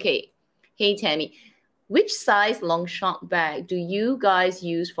Tammy. Okay, hey Tammy, which size Longchamp bag do you guys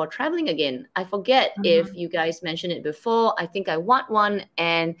use for traveling again? I forget if you guys mentioned it before. I think I want one.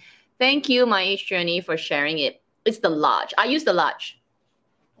 And thank you, My Age Journey, for sharing it. It's the large. I use the large.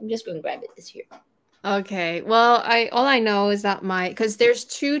 I'm just going to grab it. It's here. Okay. Well, all I know is that because there's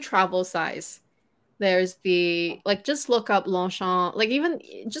two travel size. There's just look up Longchamp. Like, even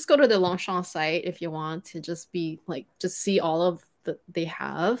just go to the Longchamp site if you want to just see all of they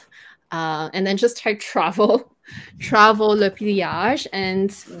have. And then just type travel le pliage,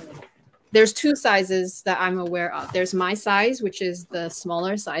 and there's two sizes that I'm aware of. There's my size, which is the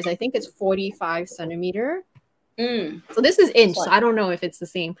smaller size. I think it's 45 centimeter. So this is inch, so I don't know if it's the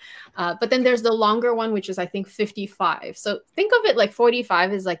same. But then there's the longer one, which is I think 55. So think of it like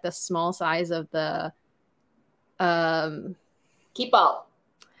 45 is like the small size of the Keepall.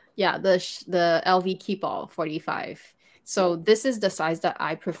 Yeah, the LV Keepall 45. So this is the size that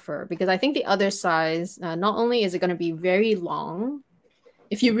I prefer, because I think the other size, not only is it going to be very long,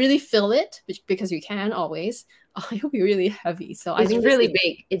 if you really fill it, because you can always, it'll be really heavy. So I think really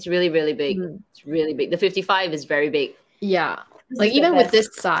big. It's really, really big. It's really big. The 55 is very big. Yeah. Like, even with this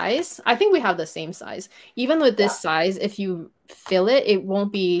size, I think we have the same size. Even with this size, if you fill it, it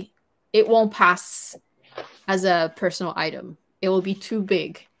won't pass as a personal item. It will be too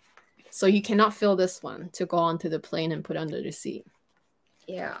big. So you cannot fill this one to go onto the plane and put under the seat.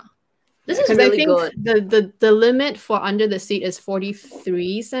 Yeah. This Yeah, is because I really think good. the limit for under the seat is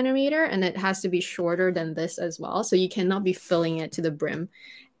 43 centimeter, and it has to be shorter than this as well. So you cannot be filling it to the brim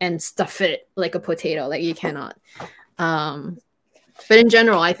and stuff it like a potato. Like you cannot. But in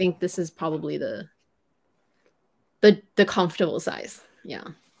general, I think this is probably the comfortable size. Yeah.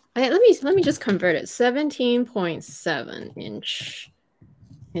 Let me just convert it. 17.7 inch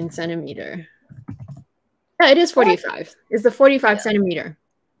in centimeter. Yeah, it is 45. It's the 45 centimeter.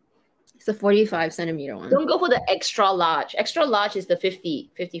 It's the 45 centimeter one. Don't go for the extra large. Extra large is the 50,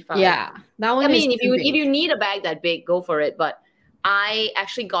 55. Yeah, that one. I mean, is if you need a bag that big, go for it. But I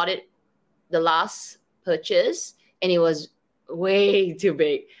actually got it the last purchase, and it was way too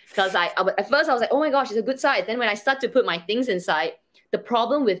big. Because at first I was like, oh my gosh, it's a good size. Then when I start to put my things inside, the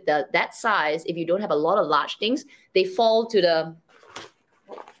problem with that size, if you don't have a lot of large things, they fall to the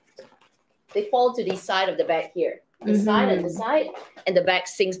side of the bag here. The side and the side, and the bag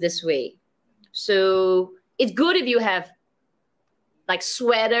sinks this way. So it's good if you have like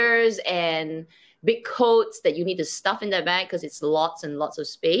sweaters and big coats that you need to stuff in that bag because it's lots and lots of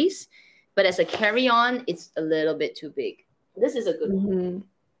space. But as a carry-on, it's a little bit too big. This is a good one.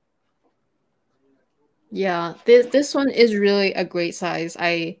 Yeah, this one is really a great size.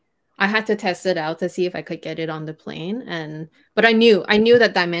 I had to test it out to see if I could get it on the plane, but I knew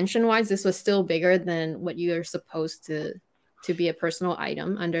that dimension-wise, this was still bigger than what you are supposed to be a personal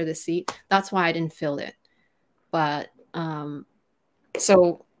item under the seat. That's why I didn't fill it. But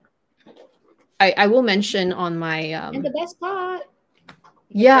so I will mention on my and the best part,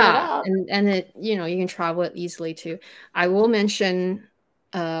 yeah, and it, you know, you can travel it easily too. I will mention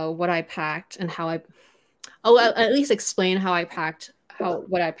what I packed and how I'll at least explain how I packed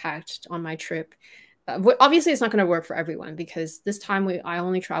what I packed on my trip. Obviously, it's not going to work for everyone because this time I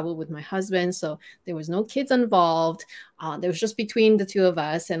only traveled with my husband, so there was no kids involved. There was just between the two of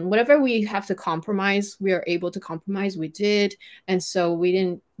us, and whatever we have to compromise, we are able to compromise. We did, and so we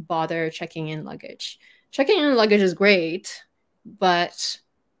didn't bother checking in luggage. Checking in luggage is great, but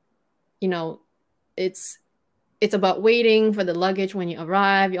you know, it's about waiting for the luggage when you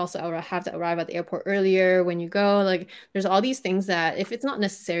arrive. You also have to arrive at the airport earlier when you go. Like, there's all these things that if it's not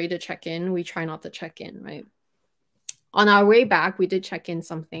necessary to check in, we try not to check in, right? On our way back, we did check in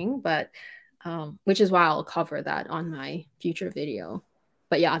something, but which is why I'll cover that on my future video.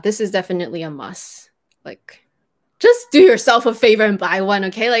 But yeah, this is definitely a must. Like, just do yourself a favor and buy one,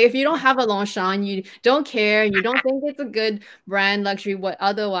 okay? Like, if you don't have a Longchamp, you don't care, and you don't think it's a good brand luxury, what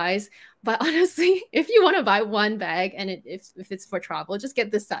otherwise. But honestly, if you want to buy one bag and if it's for travel, just get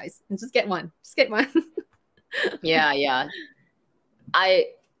this size and just get one. Just get one. Yeah. I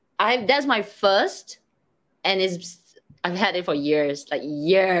that's my first, and I've had it for years, like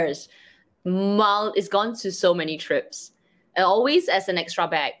years. It's gone to so many trips, and always as an extra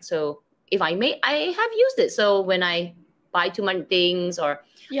bag. So if I have used it. So when I buy too many things, or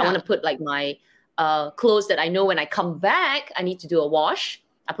I want to put like my clothes that I know when I come back, I need to do a wash.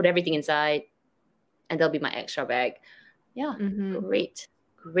 I put everything inside, and that'll be my extra bag. Yeah, great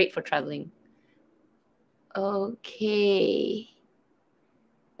for traveling. Okay,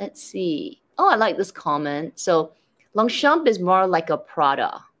 let's see. Oh, I like this comment. So, Longchamp is more like a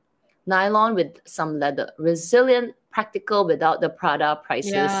Prada, nylon with some leather, resilient, practical without the Prada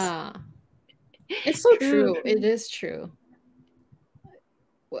prices. Yeah, it's so true. It is true.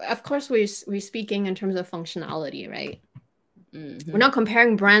 Of course, we're speaking in terms of functionality, right? We're not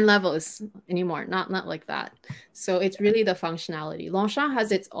comparing brand levels anymore, not like that. So it's really the functionality. Longchamp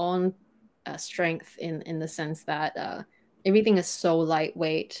has its own strength in the sense that everything is so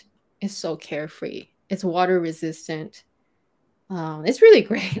lightweight, it's so carefree, it's water resistant. It's really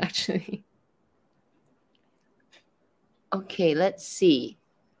great, actually. Okay, let's see.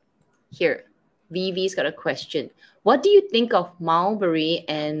 Here, Vivi's got a question. What do you think of Mulberry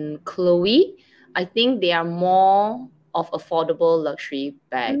and Chloe? I think they are more of affordable luxury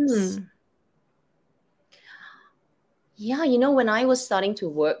bags. Yeah, you know, when I was starting to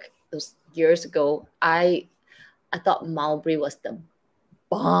work those years ago, I thought Mulberry was the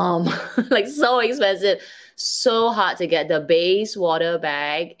bomb. Like, so expensive, so hard to get. The base water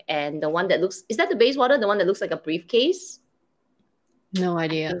bag and the one that looks, is that the base water? The one that looks like a briefcase? No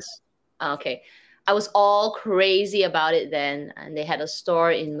idea. Okay. I was all crazy about it then. And they had a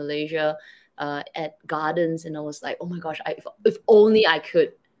store in Malaysia at Gardens. And I was like, oh my gosh, if only I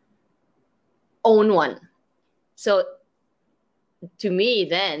could own one. So to me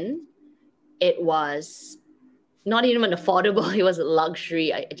then, it was not even affordable. It was a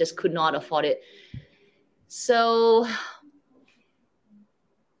luxury. I just could not afford it. So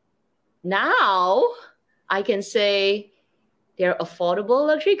now I can say they're affordable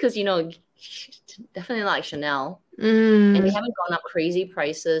luxury because, you know, definitely like Chanel. Mm. And they haven't gone up crazy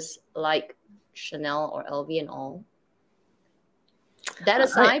prices like Chanel or LV and all. That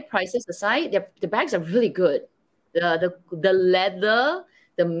aside, prices aside, the bags are really good. The leather,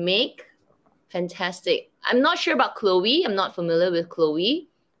 the make, fantastic. I'm not sure about Chloe. I'm not familiar with Chloe,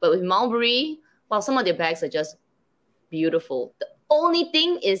 but with Mulberry, well, some of their bags are just beautiful. The only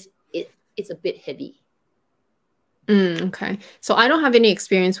thing is it's a bit heavy. Okay. So I don't have any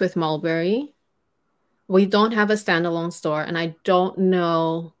experience with Mulberry. We don't have a standalone store, and I don't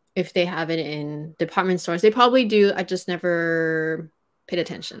know if they have it in department stores. They probably do. I just never paid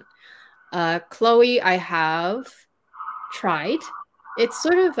attention. Chloe, I have tried. It's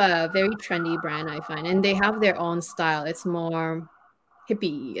sort of a very trendy brand, I find, and they have their own style. It's more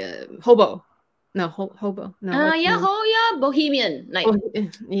hippie, hobo. No, hobo. No. Yeah, bohemian. Like,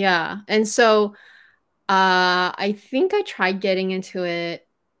 yeah. And so I think I tried getting into it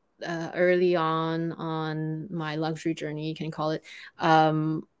early on my luxury journey, you can call it.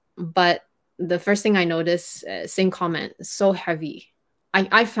 But the first thing I noticed, same comment, so heavy.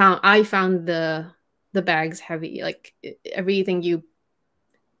 I found the bags heavy. Like everything you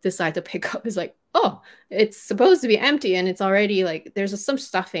decide to pick up is like, oh, it's supposed to be empty and it's already like there's some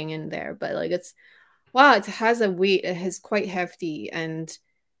stuffing in there, but like it's wow, it has a weight, it is quite hefty, and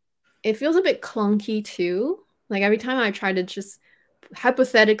it feels a bit clunky too. Like every time I try to just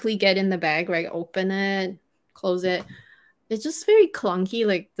hypothetically get in the bag, right, open it, close it, it's just very clunky.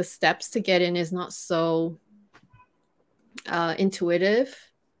 Like the steps to get in is not so intuitive,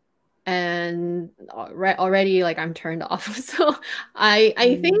 and already like I'm turned off. So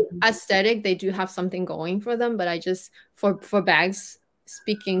I think aesthetic, they do have something going for them, but I just for bags,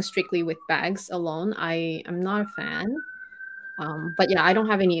 speaking strictly with bags alone, I'm not a fan. But yeah, I don't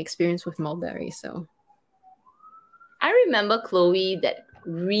have any experience with Mulberry, so. I remember Chloe, that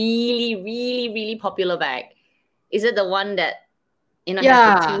really, really, really popular bag. Is it the one that, you know,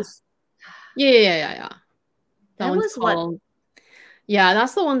 has the two? Yeah. That was called, what? Yeah,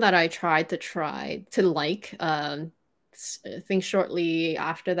 that's the one that I tried to like. I think shortly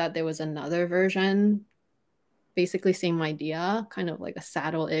after that, there was another version, basically same idea, kind of like a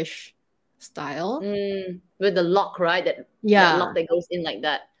saddle-ish style. With the lock, right? That lock that goes in like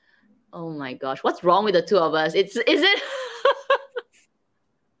that. Oh my gosh, what's wrong with the two of us? Is it?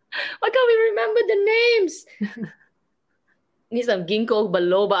 Why can't we remember the names? Need some ginkgo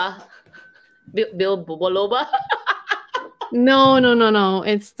biloba. Bill Boloba. No.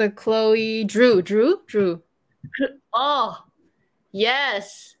 It's the Chloe Drew. Oh,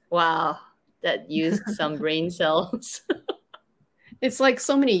 yes. Wow. That used some brain cells. It's like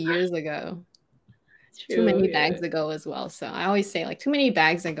so many years ago. True, too many bags ago as well. So I always say like too many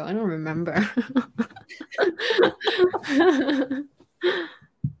bags ago. I don't remember.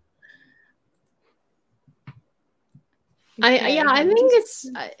 I think it's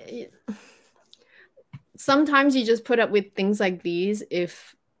sometimes you just put up with things like these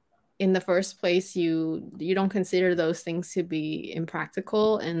if in the first place you don't consider those things to be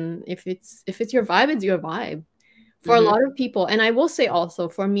impractical, and if it's your vibe, it's your vibe for a lot of people. And I will say also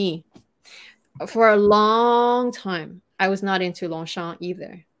for me, for a long time I was not into Longchamp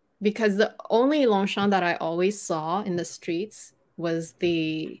either, because the only Longchamp that I always saw in the streets was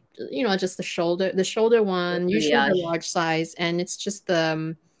the, you know, just the shoulder one, usually the large size, and it's just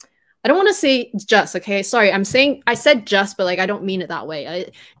the I don't want to say just, okay, sorry, I said just, but like I don't mean it that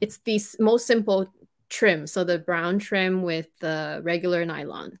way. It's the most simple trim, so the brown trim with the regular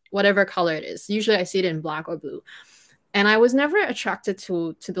nylon, whatever color it is. Usually I see it in black or blue, and I was never attracted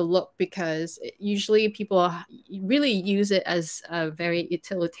to the look, because usually people really use it as a very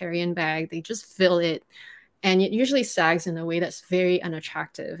utilitarian bag. They just fill it, and it usually sags in a way that's very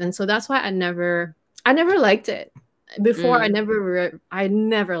unattractive. And so that's why I never liked it. Before I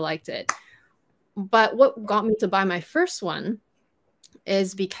never liked it. But what got me to buy my first one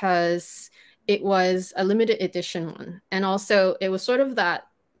is because it was a limited edition one, and also it was sort of that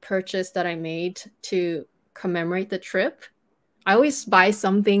purchase that I made to commemorate the trip. I always buy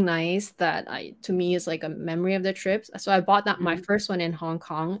something nice that to me is like a memory of the trip. So I bought that my first one in Hong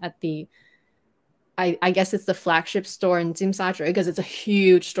Kong at the I guess it's the flagship store in Tsim Sha Tsui, because it's a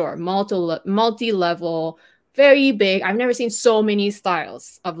huge store, multi-level, very big. I've never seen so many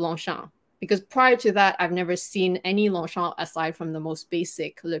styles of Longchamp, because prior to that, I've never seen any Longchamp aside from the most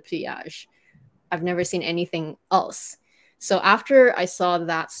basic Le Pliage. I've never seen anything else. So after I saw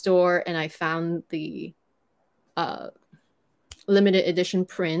that store and I found the limited edition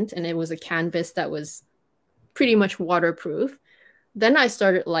print, and it was a canvas that was pretty much waterproof, then I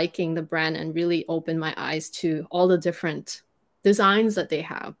started liking the brand and really opened my eyes to all the different designs that they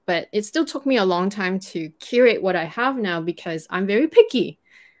have. But it still took me a long time to curate what I have now because I'm very picky.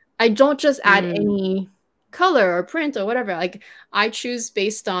 I don't just add any color or print or whatever. Like I choose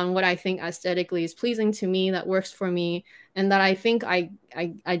based on what I think aesthetically is pleasing to me, that works for me, and that I think I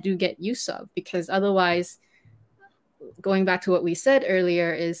do get use of. Because otherwise, going back to what we said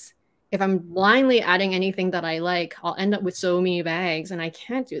earlier, is if I'm blindly adding anything that I like, I'll end up with so many bags, and I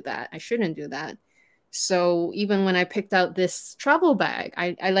can't do that. I shouldn't do that. So even when I picked out this travel bag,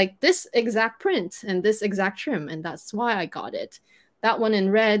 I like this exact print and this exact trim, and that's why I got it. That one in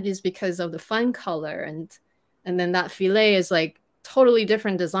red is because of the fun color, and then that filet is like totally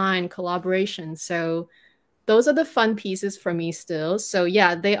different design collaboration. So those are the fun pieces for me still. So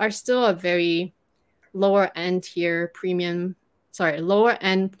yeah, they are still a very lower end tier lower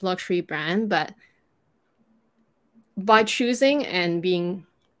end luxury brand, but by choosing and being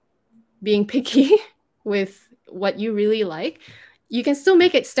picky with what you really like, you can still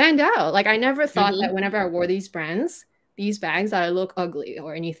make it stand out. Like I never thought that whenever I wore these bags, that I look ugly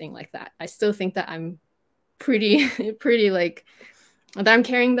or anything like that. I still think that I'm pretty like that I'm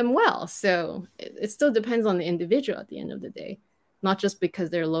carrying them well. So it still depends on the individual at the end of the day, not just because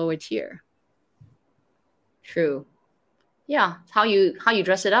they're lower tier. True. Yeah, how you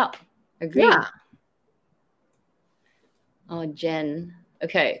dress it up. Agree. Yeah. Oh, Jen.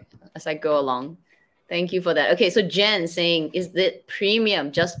 Okay, as I go along. Thank you for that. Okay, so Jen saying, is it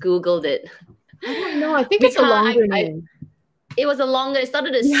premium? Just Googled it. I don't know. I think it's a longer name. It was a longer, it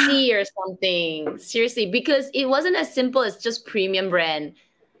started a C or something. Seriously, because it wasn't as simple as just premium brand.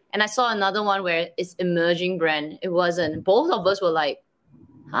 And I saw another one where it's emerging brand. It wasn't. Both of us were like,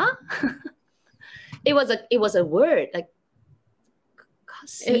 huh? It was a word, like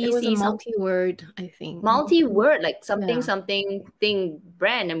it was a multi-word, I think. Multi-word, like something thing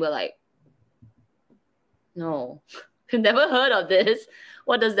brand, and we're like, no, never heard of this.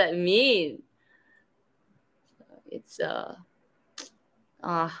 What does that mean? It's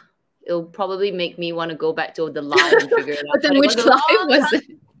it'll probably make me want to go back to the live and figure it out. But then which live was it?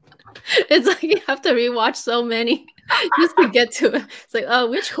 It's like you have to rewatch so many just to get to it. It's like, oh,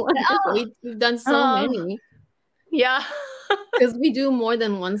 which one? We've done so many. Yeah. Because we do more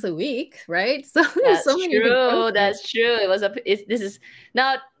than once a week, right? So there's so many. That's true. This is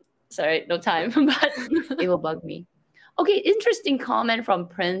not, sorry, no time, but it will bug me. Okay, interesting comment from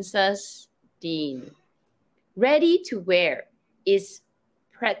Princess Dean. Ready to wear is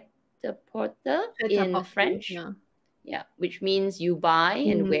prêt-à-porter in French. Yeah, which means you buy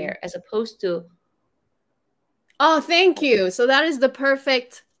and wear, as opposed to. Oh, thank you. So that is the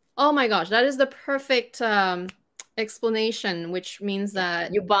perfect. Oh my gosh, that is the perfect explanation, which means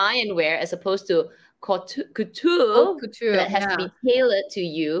that you buy and wear, as opposed to couture that has to be tailored to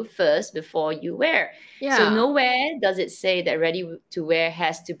you first before you wear. Yeah. So nowhere does it say that ready to wear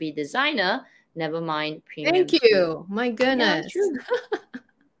has to be designer. Never mind premium. Thank you. My goodness.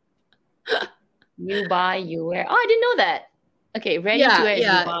 Yeah, you buy, you wear. Oh, I didn't know that. Okay, ready to wear is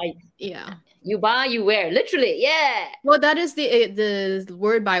you buy. Yeah. You buy, you wear. Literally, yeah. Well, that is the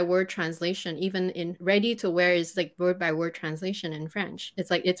word by word translation. Even in ready to wear is like word by word translation in French. It's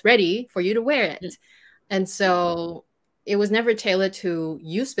like it's ready for you to wear it. And so it was never tailored to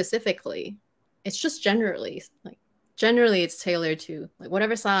you specifically. It's just generally it's tailored to like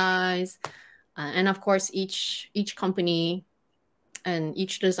whatever size. And of course, each company and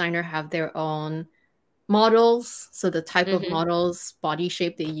each designer have their own models. So the type of models, body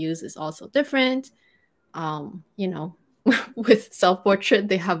shape they use is also different. You know, with self-portrait,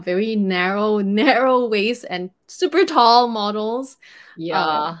 they have very narrow waist and super tall models.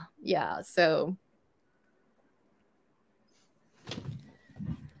 Yeah. So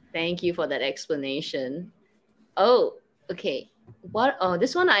thank you for that explanation. Oh, okay. What? Oh,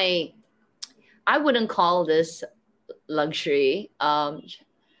 this one I wouldn't call this luxury.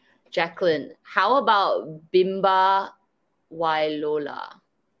 Jacqueline, how about Bimba Wailola?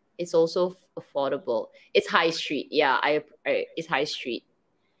 It's also affordable. It's high street. Yeah, it's high street.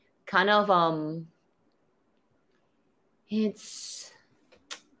 Kind of it's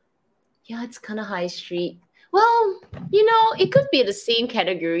kind of high street. Well, it could be the same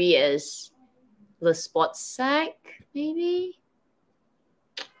category as Le Sports Sac, maybe.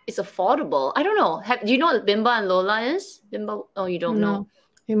 It's affordable. I don't know. Do you know what Bimba and Lola is? Bimba? Oh, you don't know.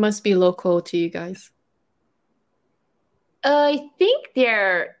 It must be local to you guys. I think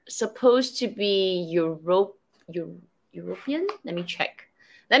they're supposed to be European. Let me check.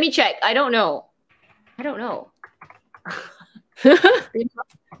 I don't know.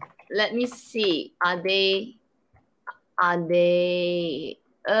 Let me see. Are they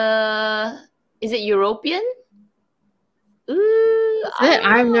is it European? Ooh. That's it.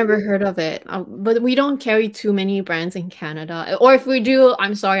 I've never heard of it. But we don't carry too many brands in Canada. Or if we do,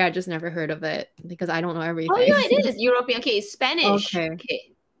 I'm sorry, I just never heard of it because I don't know Oh everything. yeah, it is European. Okay, Spanish. Okay.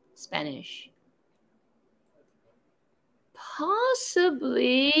 Okay, Spanish.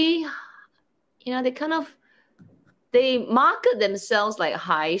 Possibly, they kind of they market themselves like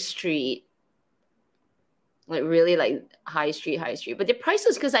high street, like really like high street. But the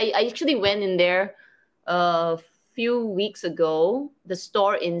prices, because I actually went in there a few weeks ago. The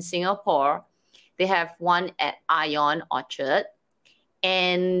store in Singapore, they have one at Ion Orchard,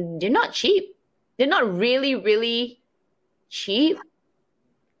 and they're not cheap. They're not really cheap,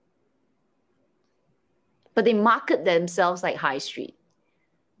 but they market themselves like high street.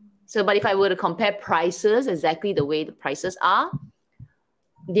 So, but if I were to compare prices exactly the way the prices are,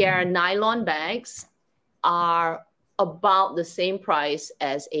 their nylon bags are about the same price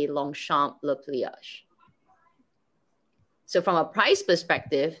as a Longchamp Le Pliage. So from a price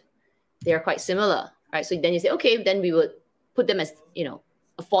perspective, they're quite similar, right? So then you say, okay, then we would put them as,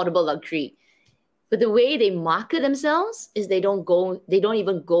 affordable luxury. But the way they market themselves is they don't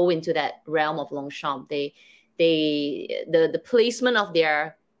even go into that realm of Longchamp. The placement of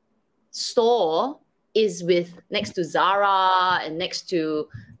their store is next to Zara and next to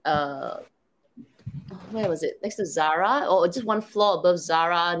where was it? Next to Zara, or just one floor above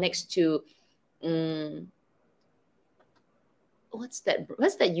Zara, next to what's that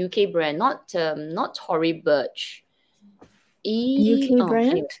UK brand? Not Tory Burch. UK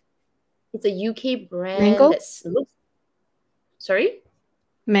brand? Anyway, it's a UK brand. Mango? Sorry?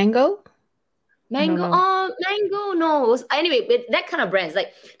 Mango? Mango? Mango, no. Anyway, that kind of brands,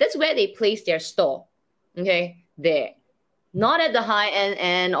 like that's where they place their store. Okay, there. Not at the high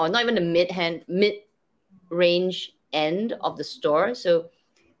end or not even the mid-range end of the store. So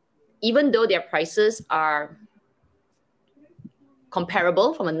even though their prices are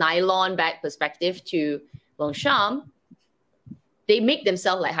comparable from a nylon bag perspective to Longchamp, they make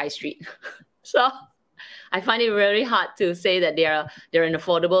themselves like high street. So I find it very hard to say that they're an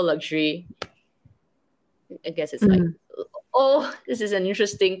affordable luxury. I guess it's like, oh, this is an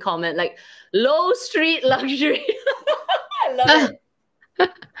interesting comment, like low street luxury. I love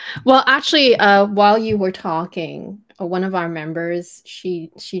it. Well, actually, while you were talking, one of our members,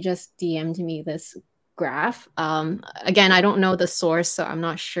 she just DM'd me this graph. Again, I don't know the source, so I'm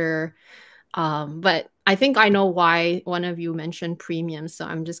not sure. But I think I know why one of you mentioned premium, so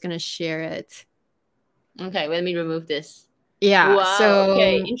I'm just gonna share it. Okay, let me remove this. Yeah. Wow, so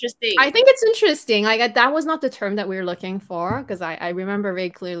okay, interesting. I think it's interesting. Like that was not the term that we were looking for, because I remember very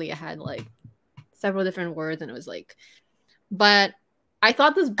clearly it had like several different words, and it was like, but I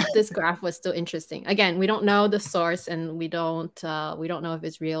thought this graph was still interesting. Again, we don't know the source, and we don't know if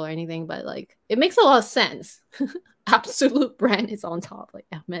it's real or anything, but like it makes a lot of sense. Absolute brand is on top, like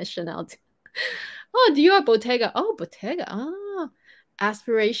Hermes, Chanel. Oh, Dior, Bottega. Oh, Bottega. Ah,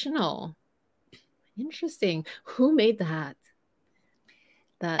 aspirational. Interesting. Who made that?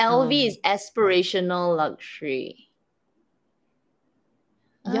 LV is aspirational luxury.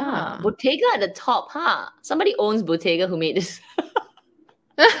 Yeah. Bottega at the top, huh? Somebody owns Bottega who made this.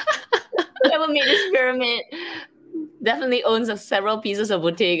 Whoever made this pyramid definitely owns several pieces of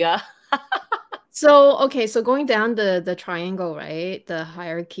Bottega. So, okay, so going down the triangle, right? The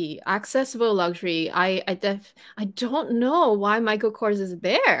hierarchy, accessible luxury. I don't know why Michael Kors is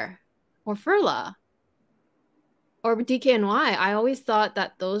there, or Furla, or DKNY. I always thought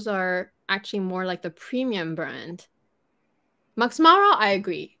that those are actually more like the premium brand. Max Mara, I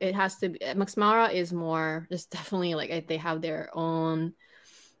agree. It has to be. Max Mara is more, just definitely like they have their own,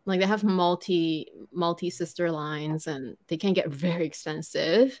 like they have multi sister lines, and they can get very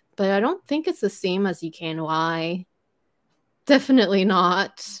expensive. But I don't think it's the same as DKNY. Definitely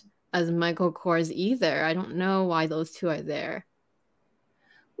not as Michael Kors either. I don't know why those two are there.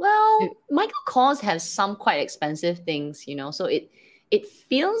 Well, Michael Kors has some quite expensive things, so it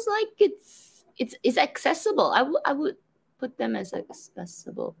feels like it's accessible. I would put them as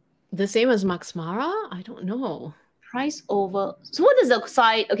accessible. The same as Max Mara? I don't know. Price over. So what is the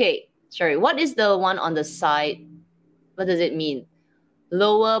side? Okay, sorry. What is the one on the side? What does it mean?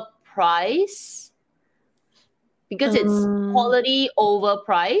 Lower price? Because it's quality over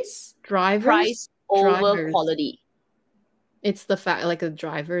price. Drivers? Price over quality. It's the fact, like the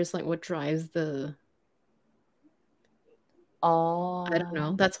drivers, like what drives the. Oh, I don't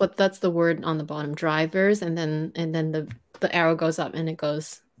know. That's the word on the bottom. Drivers, and then the arrow goes up, and it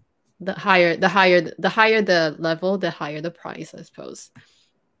goes. The higher the level, the higher the price, I suppose.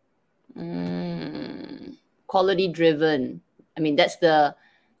 Quality driven. I mean, that's the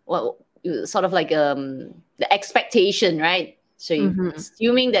sort of like the expectation, right? So you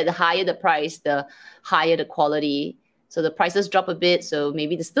assuming that the higher the price, the higher the quality. So the prices drop a bit. So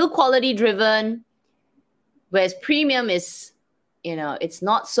maybe they're still quality driven. Whereas premium is, it's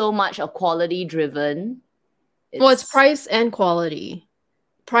not so much of quality driven. It's price and quality.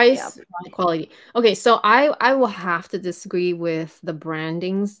 Price, quality. Okay, so I will have to disagree with the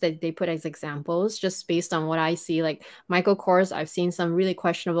brandings that they put as examples, just based on what I see. Like Michael Kors, I've seen some really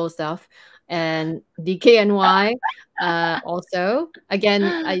questionable stuff, and DKNY also. Again,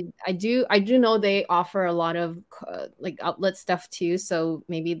 I do know they offer a lot of like outlet stuff too, so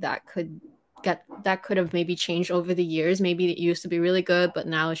maybe that could have maybe changed over the years. Maybe it used to be really good, but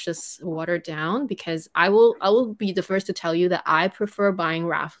now it's just watered down. Because I will be the first to tell you that I prefer buying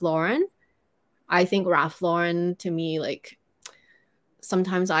Ralph Lauren. I think Ralph Lauren, to me, like,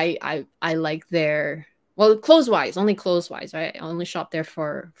 sometimes I like their, well, only clothes wise, right? I only shop there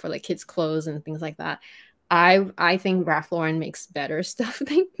for like kids' clothes and things like that. I think Ralph Lauren makes better stuff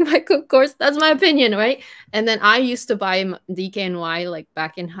than Michael Kors. That's my opinion, right? And then I used to buy DKNY like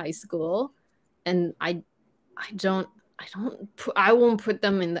back in high school. And I won't put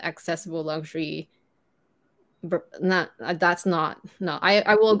them in the accessible luxury. But that's not. No,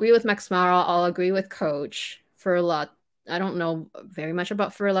 I will agree with Max Mara. I'll agree with Coach Furla. I don't know very much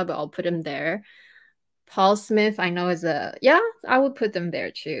about Furla, but I'll put him there. Paul Smith, I know I would put them there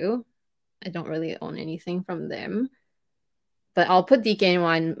too. I don't really own anything from them, but I'll put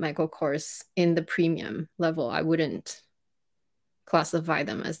DKNY and Michael Kors in the premium level. I wouldn't classify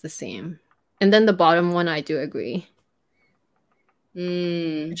them as the same. And then the bottom one, I do agree.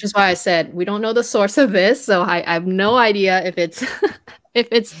 Which is why I said we don't know the source of this, so I have no idea if it's if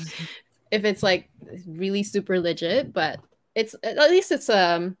it's like really super legit. But at least it's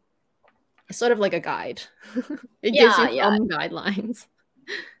sort of like a guide. It gives you some guidelines.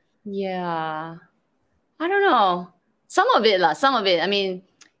 Yeah, I don't know. Some of it. I mean,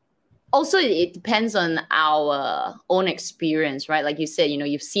 also it depends on our own experience, right? Like you said,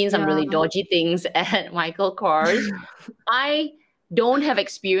 you've seen some really dodgy things at Michael Kors. I don't have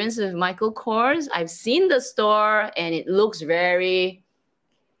experience with Michael Kors. I've seen the store and it looks very,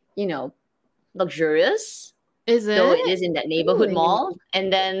 luxurious. Is it? Though it is in that neighborhood mall.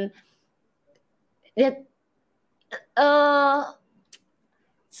 And then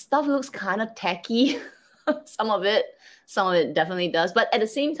stuff looks kind of tacky. Some of it definitely does. But at the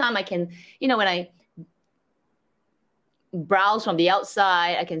same time, I can, when I browse from the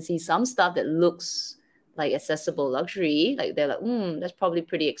outside, I can see some stuff that looks like accessible luxury. Like they're like, that's probably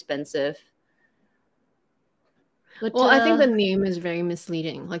pretty expensive. But, well, I think the name is very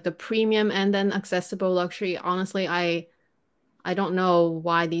misleading. Like the premium and then accessible luxury. Honestly, I don't know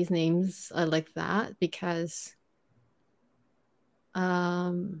why these names are like that, because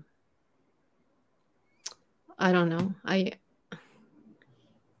I don't know.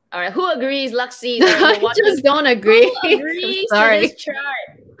 All right, who agrees, Luxee? I just don't agree. Who agrees to this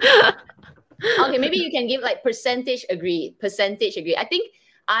chart? Okay, maybe you can give like percentage agree. I think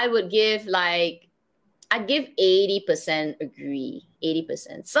I would give I'd give 80% agree.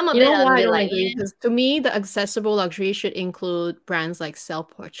 80%. Some of it I don't agree, because to me the accessible luxury should include brands like Self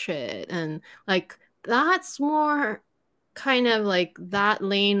Portrait, and like that's more kind of like that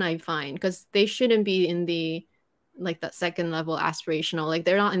lane, I find, because they shouldn't be in the like that second level aspirational. Like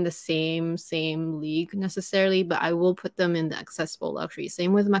they're not in the same league necessarily, but I will put them in the accessible luxury.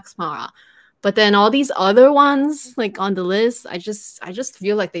 Same with Max Mara. But then all these other ones like on the list, I just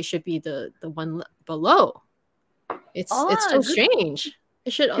feel like they should be the one below. It's so strange.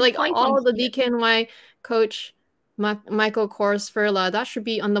 It should, like, all the DKNY, Coach, Michael Kors, Furla, that should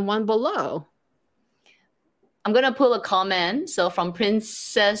be on the one below. I'm gonna pull a comment. So from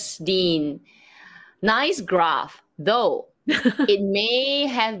Princess Dean, nice graph, though it may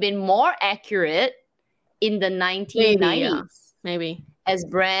have been more accurate in the 1990s. Maybe. As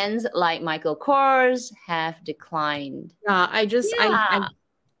brands like Michael Kors have declined.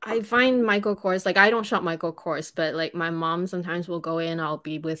 I find Michael Kors, like, I don't shop Michael Kors, but like my mom sometimes will go in, I'll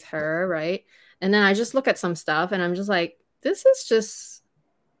be with her, right? And then I just look at some stuff and I'm just like, this is just,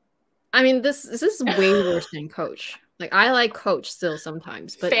 I mean, this is way worse than Coach. Like, I like Coach still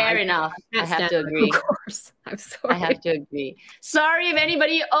sometimes, but fair enough. I have to agree. Kors. I'm sorry. I have to agree. Sorry if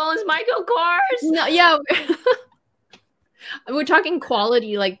anybody owns Michael Kors. No, yeah. We're talking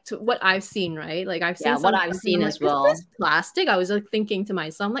quality, like to what I've seen, right? Like I've seen what I've seen as well. Is this plastic? I was like thinking to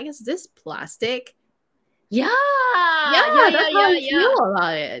myself, I'm like, is this plastic? Yeah. That's how I feel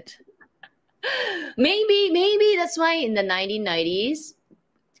about it. Maybe that's why in the 1990s,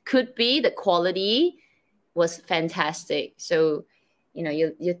 could be the quality was fantastic. So,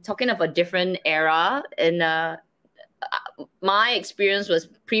 you're talking of a different era, and my experience was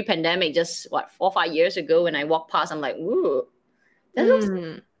pre-pandemic, just what 4 or 5 years ago. When I walked past, I'm like, ooh, that looks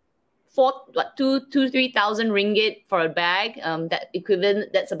 3,000 ringgit for a bag. That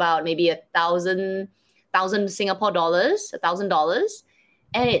equivalent, that's about maybe 1,000 Singapore dollars, $1,000.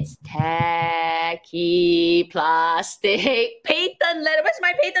 And it's tacky plastic patent leather. Where's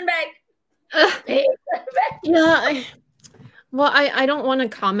my patent bag? Patent bag. Yeah. Well, I don't want to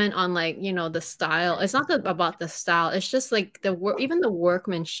comment on, like, you know, the style. It's not about the style. It's just like the work, even the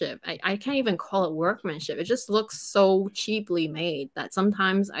workmanship. I can't even call it workmanship. It just looks so cheaply made that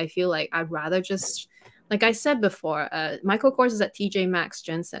sometimes I feel like I'd rather just, like I said before, Michael Kors is at TJ Maxx,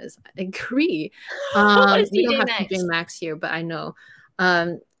 Jen says. I agree. What is We don't TJ have Maxx? TJ Maxx here, but I know.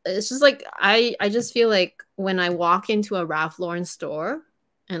 It's just like I just feel like when I walk into a Ralph Lauren store,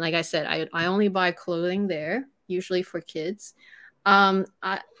 and like I said, I only buy clothing there, usually for kids. I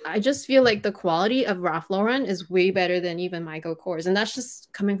just feel like the quality of Ralph Lauren is way better than even Michael Kors, and that's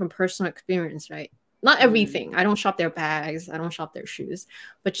just coming from personal experience, right? Not everything. I don't shop their bags, I don't shop their shoes,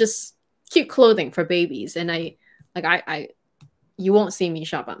 but just cute clothing for babies. And I you won't see me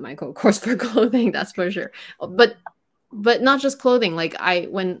shop at Michael Kors for clothing, that's for sure. But not just clothing. Like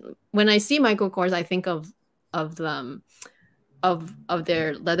when I see Michael Kors, I think of them of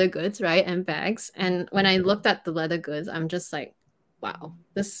their leather goods, right, and bags. And when I looked at the leather goods, I'm just like, wow,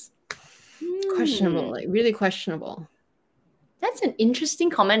 this questionable, like really questionable. That's an interesting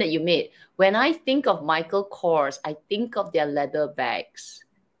comment that you made. When I think of Michael Kors, I think of their leather bags.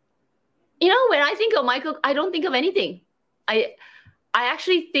 You know, when I think of Michael, I don't think of anything. I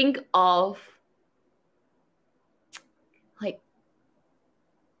actually think of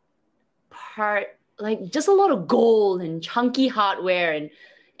like just a lot of gold and chunky hardware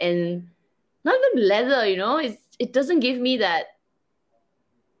and not even leather, you know. It doesn't give me that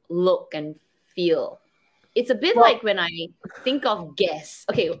look and feel. It's a bit like when I think of Guess.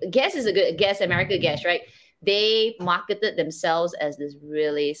 Okay, Guess is a good Guess, American Guess, right? They marketed themselves as this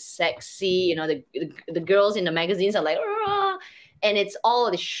really sexy, you know, the girls in the magazines are like, "Rah!" And it's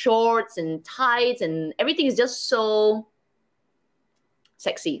all the shorts and tights and everything is just so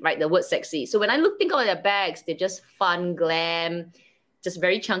sexy, right? The word sexy. So when I think of their bags, they're just fun, glam, just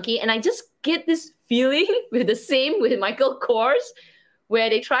very chunky. And I just get this feeling with Michael Kors, where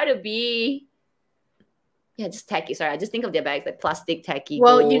they try to be, just tacky. Sorry, I just think of their bags like plastic, tacky.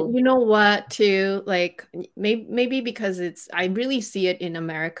 Well, gold. you know what, too, like maybe because I really see it in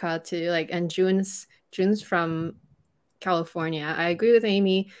America too. Like, and June's from California. I agree with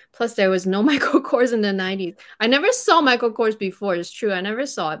Amy. Plus, there was no Michael Kors in the 90s. I never saw Michael Kors before. It's true. I never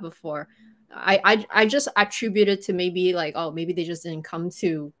saw it before. I just attribute it to maybe like, oh, maybe they just didn't come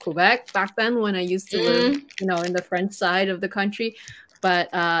to Quebec back then when I used to live, you know, in the French side of the country. But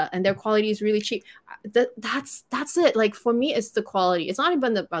and their quality is really cheap. That's it. Like, for me, it's the quality. It's not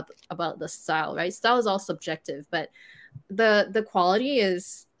even about the style, right? Style is all subjective, but the quality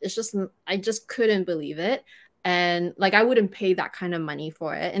is, it's just, I just couldn't believe it. And like, I wouldn't pay that kind of money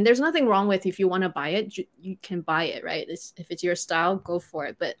for it. And there's nothing wrong with, if you want to buy it, you can buy it, right? If it's your style, go for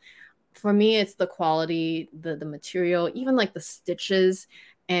it. But for me, it's the quality, the material, even like the stitches.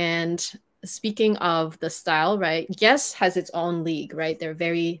 And speaking of the style, right? Guess has its own league, right? They're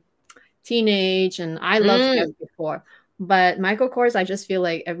very teenage, and I loved Guess before. But Michael Kors, I just feel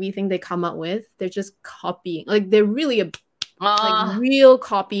like everything they come up with, they're just copying. Like, they're really a like real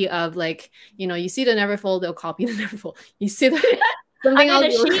copy of, like, you know, you see the Neverfull, they'll copy the Neverfull. You see something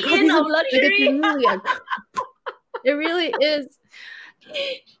else, the Shein of luxury. It really is.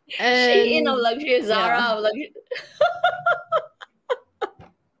 And Shein of luxury, Zara of luxury.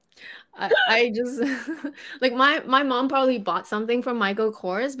 I just like, my mom probably bought something from Michael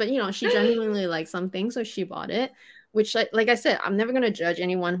Kors, but you know, she genuinely liked something, so she bought it. Which, like I said, I'm never gonna judge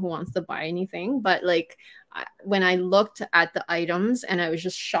anyone who wants to buy anything, but like, when I looked at the items, and I was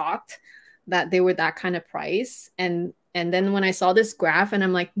just shocked that they were that kind of price, and then when I saw this graph, and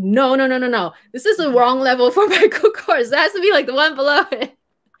I'm like, no, this is the wrong level for Michael Kors. It has to be like the one below it.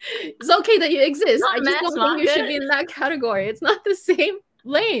 It's okay that you exist. I just don't think you should be in that category. It's not the same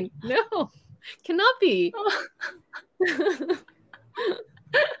lane. No, cannot be.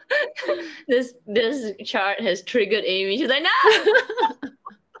 This chart has triggered Amy. She's like, no.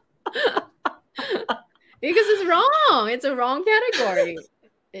 Because it's wrong. It's a wrong category.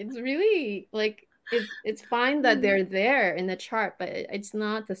 It's really like, it's fine that they're there in the chart, but it's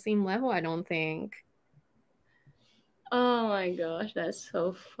not the same level, I don't think. Oh my gosh, that's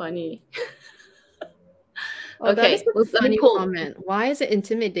so funny. Oh, that is a funny comment. Why is it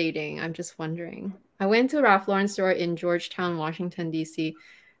intimidating? I'm just wondering. I went to a Ralph Lauren store in Georgetown, Washington, D.C.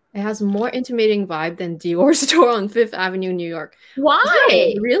 It has more intimidating vibe than Dior store on Fifth Avenue, New York.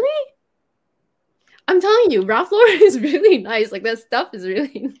 Why? Really? I'm telling you, Ralph Lauren is really nice. Like that stuff is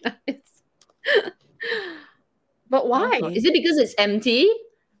really nice. But why? Is it because it's empty?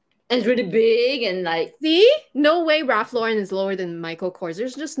 And it's really big and like... See? No way Ralph Lauren is lower than Michael Kors.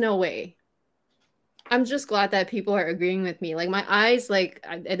 There's just no way. I'm just glad that people are agreeing with me. Like my eyes, like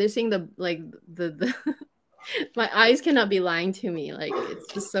they're seeing the my eyes cannot be lying to me. Like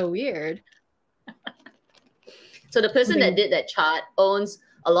it's just so weird. So the person that did that chart owns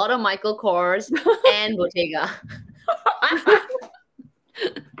a lot of Michael Kors and Bottega.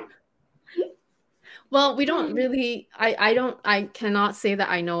 Well, we don't really, I cannot say that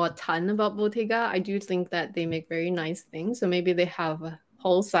I know a ton about Bottega. I do think that they make very nice things. So maybe they have a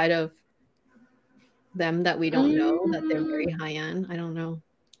whole side of them that we don't know, that they're very high end. I don't know.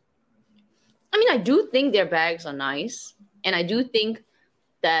 I mean, I do think their bags are nice. And I do think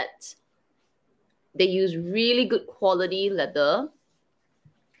that they use really good quality leather.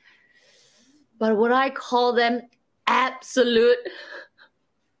 But would I call them absolute?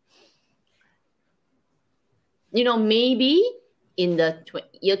 You know, maybe in the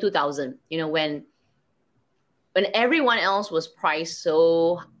year 2000, you know, when everyone else was priced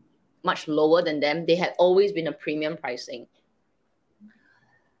so much lower than them, they had always been a premium pricing.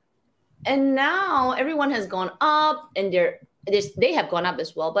 And now everyone has gone up, and they have gone up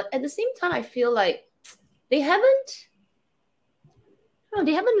as well. But at the same time, I feel like they haven't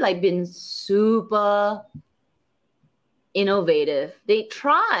like been super innovative. They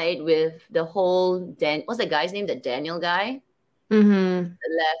tried with the whole what's the guy's name? The Daniel guy. Mm-hmm. The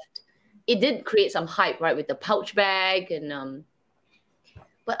left. It did create some hype, right, with the pouch bag and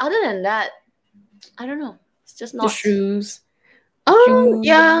but other than that, I don't know. It's just not the shoes. Oh,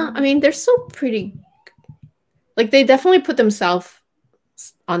 yeah. I mean, they're so pretty. Like, they definitely put themselves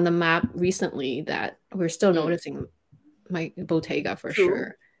on the map recently that we're still noticing my Bottega for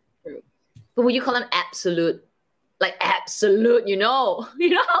sure. True. But would you call them absolute? Like absolute, you know?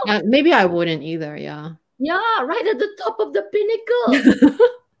 Maybe I wouldn't either, yeah. Yeah, right at the top of the pinnacle.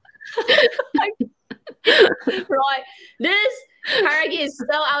 Right. This hierarchy is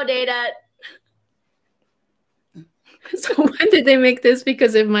so outdated. So when did they make this?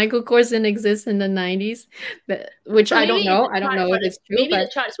 Because if Michael Kors didn't exist in the 90s, which so I don't know. I don't know if it's true. Maybe the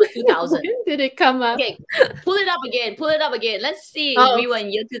charts were 2000. When did it come up? Okay, pull it up again. Let's see if we were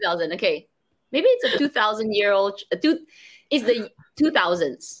in year 2000. Okay. Maybe it's a 2,000-year-old. It's the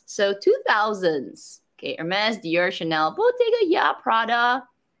 2000s. So 2000s. Okay, Hermes, Dior, Chanel, Bottega, yeah, Prada.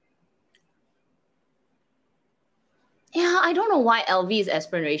 Yeah, I don't know why LV is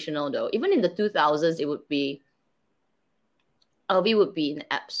aspirational though. Even in the 2000s, LV would be an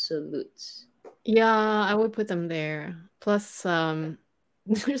absolute. Yeah, I would put them there. Plus,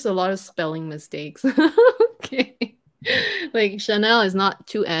 there's a lot of spelling mistakes. Okay. Like Chanel is not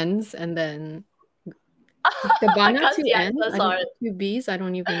two N's, and then Gabbana two N's, two B's. I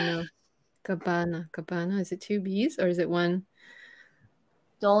don't even know. Gabbana. Is it two B's or is it one?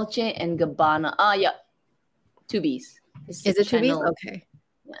 Dolce and Gabbana. Yeah, two B's. Is it two B's? Okay.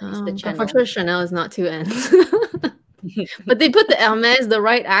 Yeah, but for sure, Chanel is not two N's. But they put the Hermes, the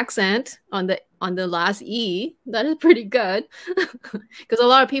right accent on the last E. That is pretty good. Because a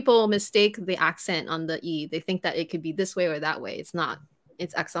lot of people mistake the accent on the E. They think that it could be this way or that way. It's not.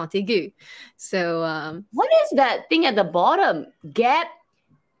 It's accent aigu. So what is that thing at the bottom? Gap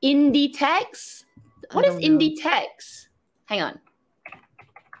Inditex? What is Inditex? Hang on.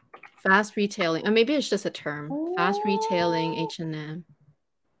 Fast retailing. Or maybe it's just a term. Oh. Fast retailing H&M.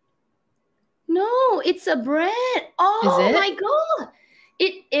 No, it's a brand. Oh my God.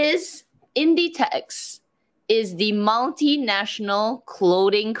 It is Inditex. Is the multinational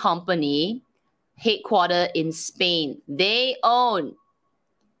clothing company headquartered in Spain. They own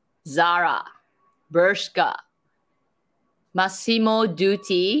Zara, Bershka, Massimo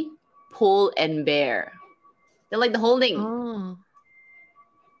Dutti, Pull and Bear. They're like the holding. Oh.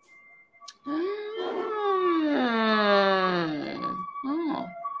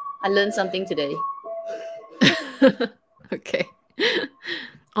 I learned something today. Okay.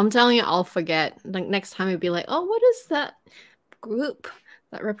 I'm telling you, I'll forget. Like next time, it'd be like, oh, what is that group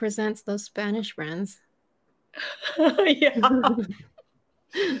that represents those Spanish brands? Yeah.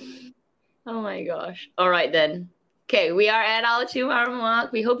 Oh my gosh. All right then. Okay, we are at our 2-hour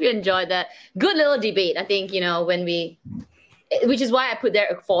mark. We hope you enjoyed that. Good little debate. I think, which is why I put there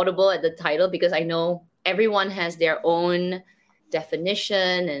affordable at the title, because I know everyone has their own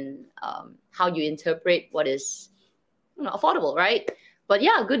definition and how you interpret what is affordable, right? But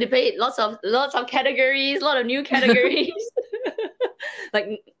yeah, good debate. Lots of categories, a lot of new categories.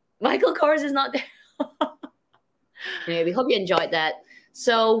 Like Michael Kors is not there. Anyway, we hope you enjoyed that.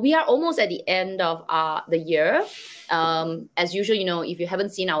 So we are almost at the end of the year. As usual, you know, if you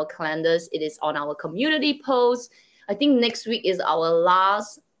haven't seen our calendars, it is on our community post. I think next week is our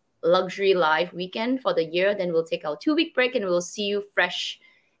last Luxury Live weekend for the year. Then we'll take our 2-week break and we'll see you fresh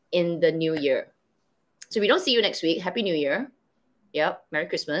in the new year. So we don't see you next week. Happy New Year. Yep. Merry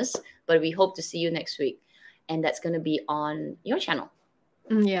Christmas. But we hope to see you next week. And that's going to be on your channel.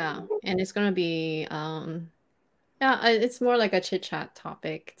 Yeah. And it's going to be, yeah, it's more like a chit chat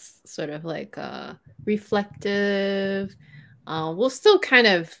topic. It's sort of like reflective. We'll still kind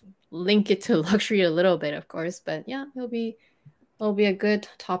of link it to luxury a little bit, of course. But yeah, it'll be a good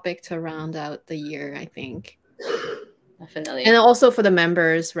topic to round out the year, I think. Definitely. And also for the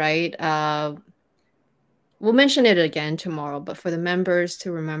members, right? We'll mention it again tomorrow, but for the members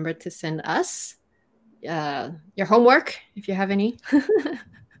to remember to send us your homework, if you have any.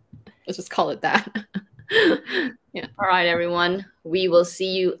 Let's just call it that. Yeah. All right, everyone. We will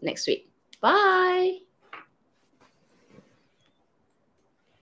see you next week. Bye.